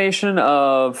combination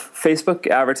of Facebook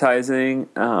advertising,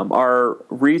 our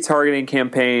retargeting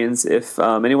campaigns. If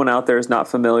anyone out there is not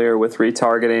familiar with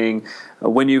retargeting,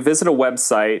 when you visit a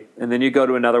website and then you go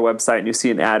to another website and you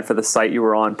see an ad for the site you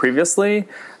were on previously,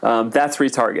 that's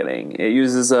retargeting. It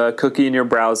uses a cookie in your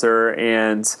browser,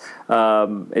 and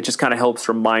it just kind of helps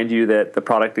remind you that the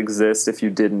product exists if you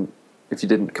didn't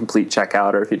complete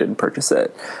checkout or if you didn't purchase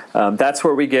it. That's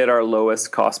where we get our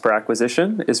lowest cost per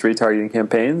acquisition, is retargeting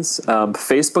campaigns.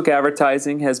 Facebook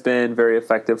advertising has been very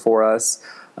effective for us.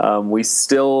 We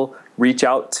still reach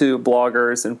out to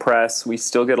bloggers and press. We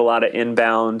still get a lot of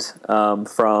inbound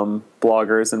from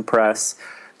bloggers and press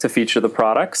to feature the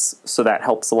products, so that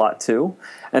helps a lot too.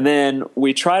 And then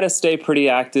we try to stay pretty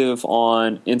active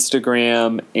on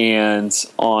Instagram and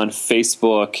on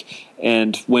Facebook.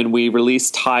 And when we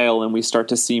release Tile and we start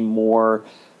to see more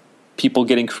people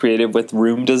getting creative with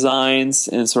room designs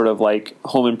and sort of like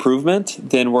home improvement,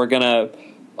 then we're going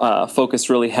to focus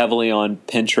really heavily on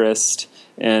Pinterest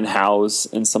and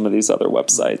Houzz and some of these other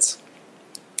websites.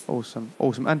 Awesome.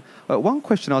 And one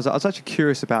question I was actually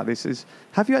curious about this is,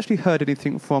 have you actually heard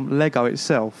anything from Lego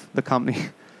itself, the company,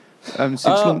 since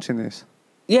launching this?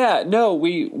 Yeah, no,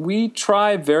 we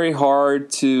try very hard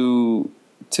to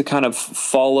kind of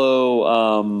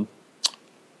follow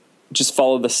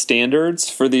the standards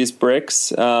for these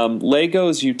bricks.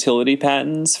 Lego's utility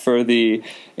patents for the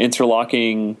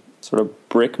interlocking sort of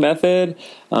brick method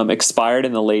expired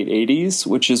in the late 80s,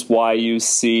 which is why you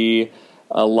see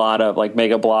a lot of like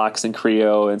Mega Blocks and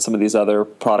Creo and some of these other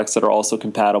products that are also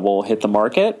compatible hit the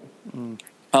market.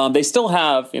 They still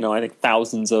have, I think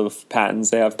thousands of patents.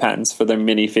 They have patents for their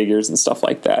minifigures and stuff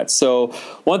like that. So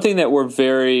one thing that we're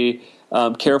very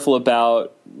careful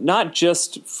about, not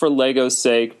just for Lego's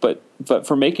sake, but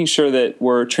for making sure that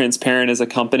we're transparent as a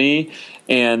company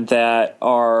and that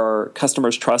our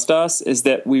customers trust us, is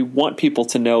that we want people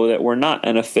to know that we're not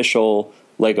an official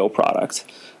Lego product.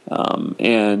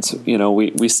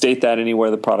 We state that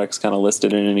anywhere the product's kind of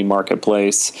listed in any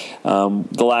marketplace.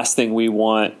 The last thing we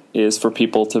want is for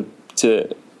people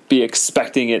to be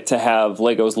expecting it to have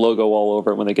Lego's logo all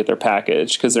over it when they get their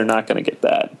package, because they're not going to get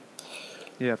that.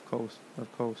 Yeah, of course.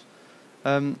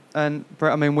 And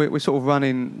Brett, I mean, we're sort of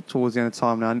running towards the end of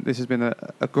time now, and this has been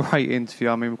a great interview.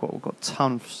 I mean, we've got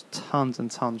tons and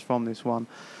tons from this one.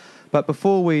 But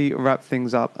before we wrap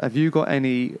things up, have you got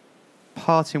any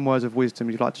parting words of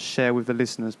wisdom you'd like to share with the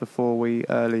listeners before we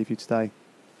leave you today?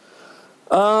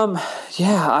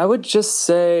 I would just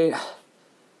say,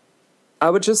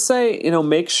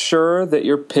 make sure that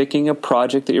you're picking a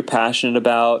project that you're passionate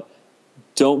about.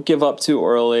 Don't give up too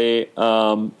early.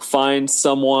 Find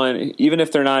someone, even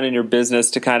if they're not in your business,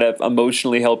 to kind of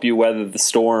emotionally help you weather the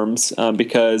storms,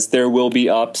 because there will be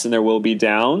ups and there will be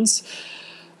downs.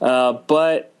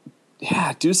 But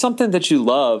do something that you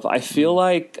love. I feel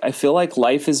like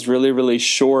life is really, really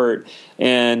short,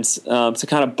 and to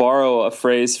kind of borrow a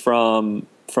phrase from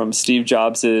Steve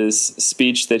Jobs'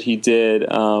 speech that he did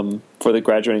for the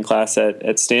graduating class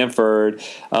at Stanford,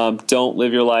 don't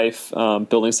live your life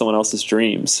building someone else's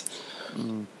dreams.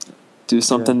 Do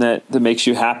something that makes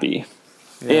you happy.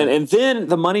 Yeah. And then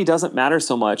the money doesn't matter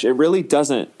so much. It really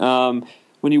doesn't.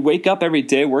 When you wake up every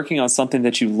day working on something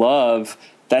that you love,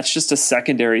 that's just a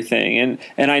secondary thing.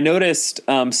 And I noticed,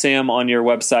 Sam, on your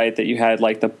website that you had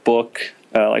like the book,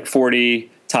 like 40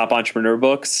 top entrepreneur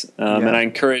books. And I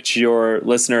encourage your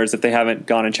listeners, if they haven't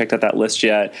gone and checked out that list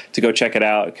yet, to go check it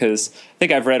out, because I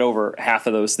think I've read over half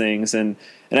of those things. And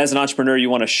as an entrepreneur, you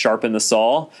want to sharpen the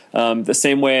saw. The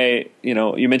same way,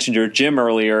 you mentioned your gym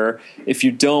earlier. If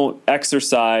you don't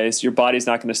exercise, your body's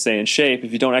not going to stay in shape.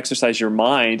 If you don't exercise your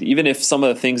mind, even if some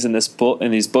of the things in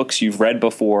these books you've read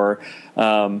before,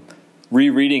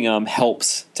 rereading them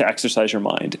helps to exercise your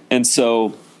mind. And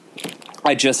so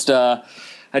I just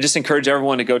encourage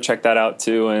everyone to go check that out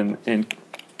too, and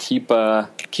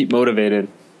keep motivated.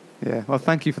 Yeah, well,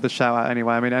 thank you for the shout out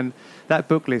anyway. I mean, and that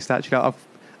book list, actually, I've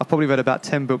probably read about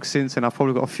 10 books since, and I've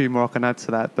probably got a few more I can add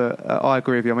to that. But I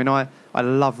agree with you. I mean, I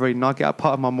love reading. I get a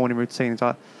part of my morning routine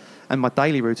and my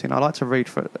daily routine. I like to read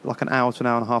for like an hour to an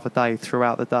hour and a half a day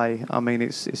throughout the day. I mean,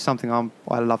 it's something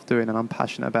I love doing and I'm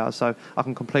passionate about. So I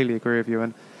can completely agree with you.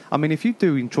 And I mean, if you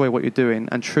do enjoy what you're doing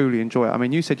and truly enjoy it, I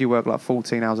mean, you said you work like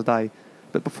 14 hours a day,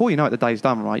 but before you know it, the day's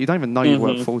done, right? You don't even know you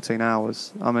work 14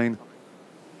 hours. I mean...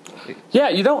 Yeah,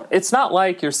 you don't. It's not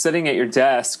like you're sitting at your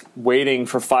desk waiting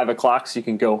for 5 o'clock so you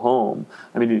can go home.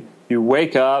 I mean, you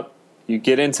wake up, you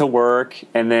get into work,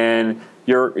 and then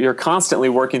you're constantly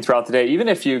working throughout the day. Even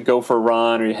if you go for a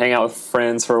run or you hang out with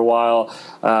friends for a while,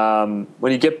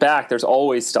 when you get back, there's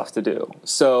always stuff to do.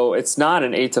 So it's not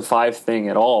an 8 to 5 thing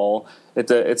at all.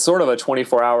 It's sort of a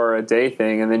 24-hour-a-day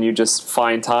thing, and then you just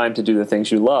find time to do the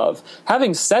things you love.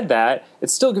 Having said that, it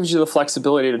still gives you the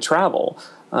flexibility to travel.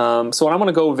 So when I want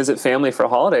to go visit family for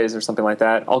holidays or something like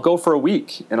that, I'll go for a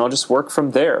week and I'll just work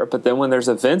from there. But then when there's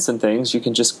events and things, you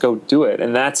can just go do it.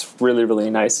 And that's really, really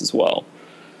nice as well.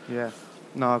 Yeah,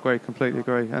 no, I agree, completely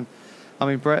agree. And I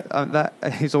mean, Brett, that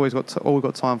he's always got all we've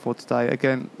got time for today.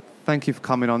 Again, thank you for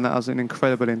coming on. That was an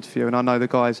incredible interview. And I know the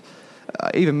guys,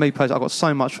 even me personally, I got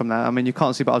so much from that. I mean, you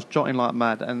can't see, but I was jotting like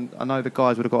mad. And I know the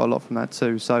guys would have got a lot from that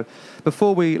too. So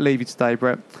before we leave you today,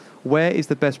 Brett, where is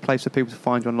the best place for people to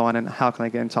find you online and how can they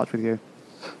get in touch with you?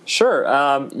 Sure.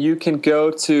 You can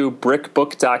go to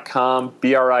brikbook.com,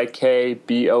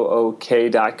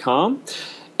 BRIKBOOK.com.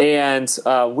 And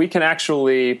we can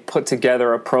actually put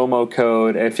together a promo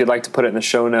code. If you'd like to put it in the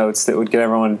show notes, that would get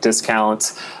everyone a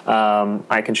discount.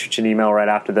 I can shoot you an email right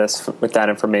after this with that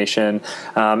information.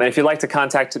 And if you'd like to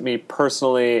contact me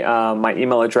personally, my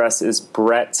email address is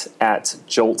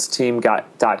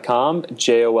brett@joltteam.com,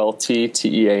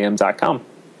 JOLTTEAM.com.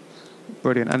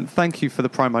 Brilliant. And thank you for the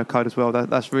promo code as well.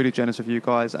 That's really generous of you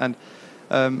guys. And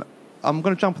I'm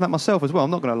going to jump on that myself as well.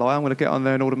 I'm not going to lie. I'm going to get on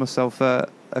there and order myself a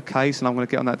case, and I'm going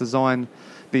to get on that design,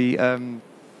 the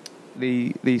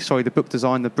book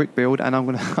design, the brick build, and I'm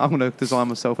going to design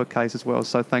myself a case as well.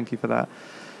 So thank you for that,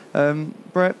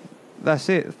 Brett. That's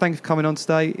it. Thanks for coming on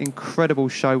today. Incredible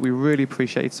show. We really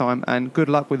appreciate your time, and good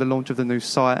luck with the launch of the new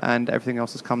site and everything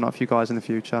else that's coming up for you guys in the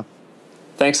future.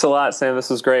 Thanks a lot, Sam. This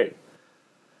was great.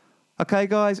 Okay,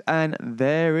 guys, and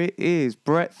there it is.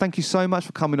 Brett, thank you so much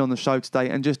for coming on the show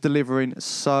today and just delivering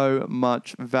so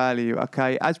much value,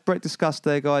 okay? As Brett discussed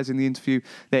there, guys, in the interview,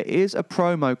 there is a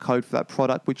promo code for that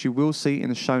product, which you will see in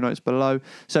the show notes below.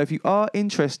 So if you are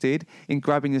interested in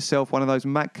grabbing yourself one of those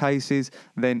Mac cases,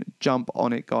 then jump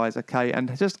on it, guys, okay?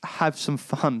 And just have some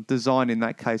fun designing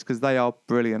that case because they are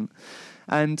brilliant.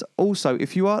 And also,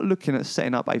 if you are looking at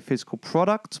setting up a physical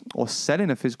product or selling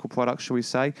a physical product, shall we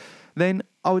say, then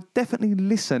I would definitely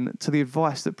listen to the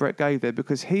advice that Brett gave there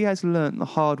because he has learnt the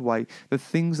hard way the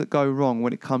things that go wrong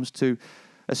when it comes to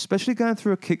especially going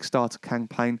through a Kickstarter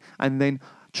campaign and then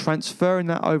transferring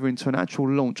that over into an actual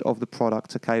launch of the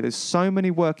product, okay? There's so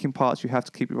many working parts you have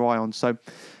to keep your eye on. So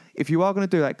if you are going to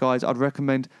do that, guys, I'd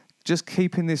recommend just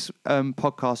keeping this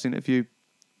podcast interview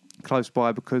close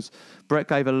by because Brett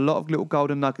gave a lot of little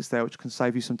golden nuggets there which can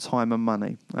save you some time and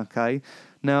money, okay?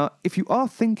 Now, if you are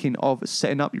thinking of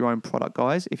setting up your own product,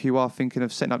 guys, if you are thinking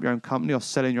of setting up your own company or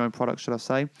selling your own product, should I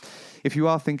say, if you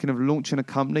are thinking of launching a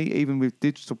company, even with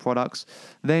digital products,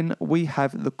 then we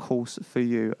have the course for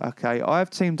you, okay? I have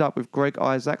teamed up with Greg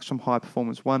Isaacs from High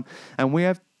Performance One, and we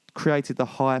have created the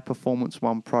High Performance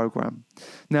One program.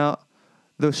 Now,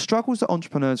 the struggles that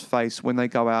entrepreneurs face when they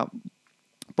go out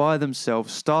by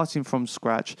themselves, starting from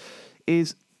scratch,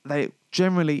 is they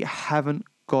generally haven't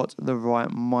got the right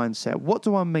mindset. What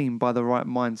do I mean by the right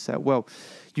mindset? Well,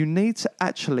 you need to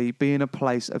actually be in a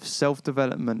place of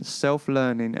self-development,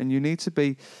 self-learning, and you need to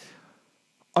be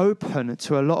open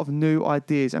to a lot of new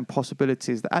ideas and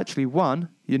possibilities that actually, one,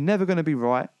 you're never going to be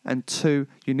right, and two,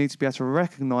 you need to be able to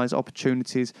recognize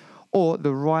opportunities or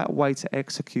the right way to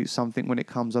execute something when it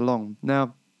comes along.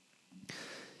 Now,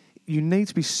 you need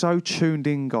to be so tuned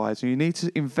in, guys, and you need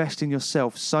to invest in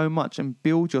yourself so much and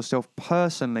build yourself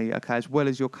personally, okay, as well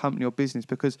as your company or business,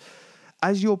 because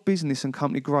as your business and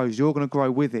company grows, you're going to grow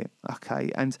with it,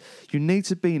 okay? And you need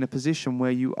to be in a position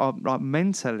where you are, like,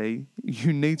 mentally,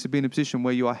 you need to be in a position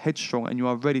where you are headstrong and you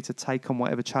are ready to take on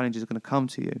whatever challenges are going to come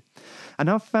to you. And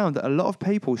I've found that a lot of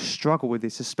people struggle with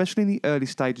this, especially in the early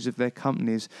stages of their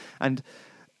companies, and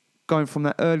going from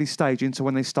that early stage into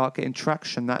when they start getting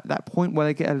traction, that point where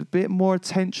they get a bit more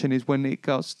attention is when it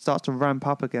starts to ramp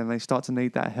up again. They start to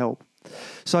need that help.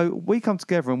 So we come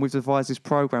together and we've devised this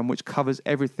program which covers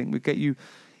everything. We get you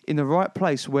in the right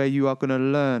place where you are going to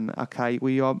learn, okay,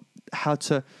 how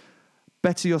to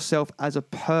better yourself as a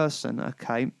person,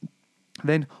 okay?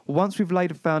 Then once we've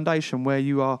laid a foundation where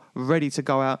you are ready to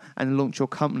go out and launch your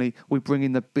company, we bring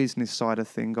in the business side of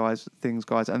things,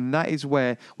 guys. And that is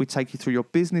where we take you through your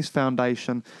business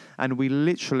foundation and we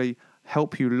literally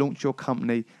help you launch your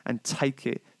company and take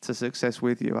it to success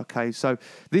with you, okay? So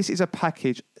this is a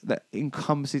package that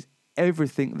encompasses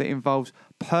everything that involves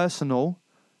personal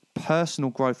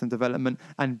growth and development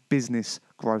and business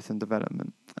growth and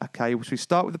development. Okay, which we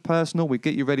start with the personal, we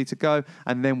get you ready to go,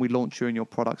 and then we launch you in your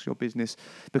products, your business.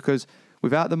 Because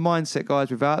without the mindset,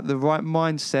 guys, without the right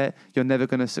mindset, you're never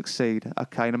going to succeed,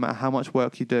 okay, no matter how much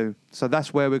work you do. So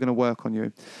that's where we're going to work on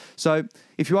you. So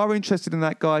if you are interested in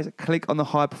that, guys, click on the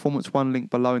High Performance One link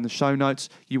below in the show notes.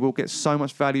 You will get so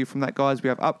much value from that, guys. We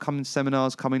have upcoming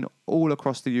seminars coming all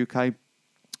across the UK.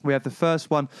 We have the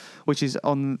first one, which is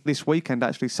on this weekend,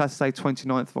 actually, Saturday,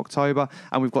 29th of October.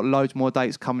 And we've got loads more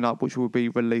dates coming up, which we'll be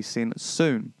releasing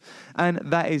soon. And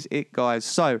that is it, guys.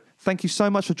 So thank you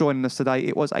so much for joining us today.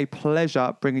 It was a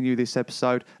pleasure bringing you this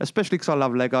episode, especially because I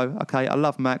love Lego. Okay, I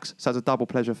love Macs, so it's a double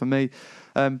pleasure for me.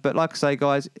 But like I say,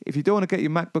 guys, if you do want to get your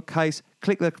MacBook case,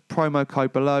 click the promo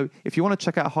code below. If you want to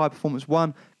check out High Performance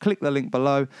One, click the link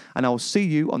below. And I will see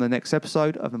you on the next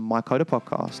episode of the MyCoda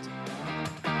podcast.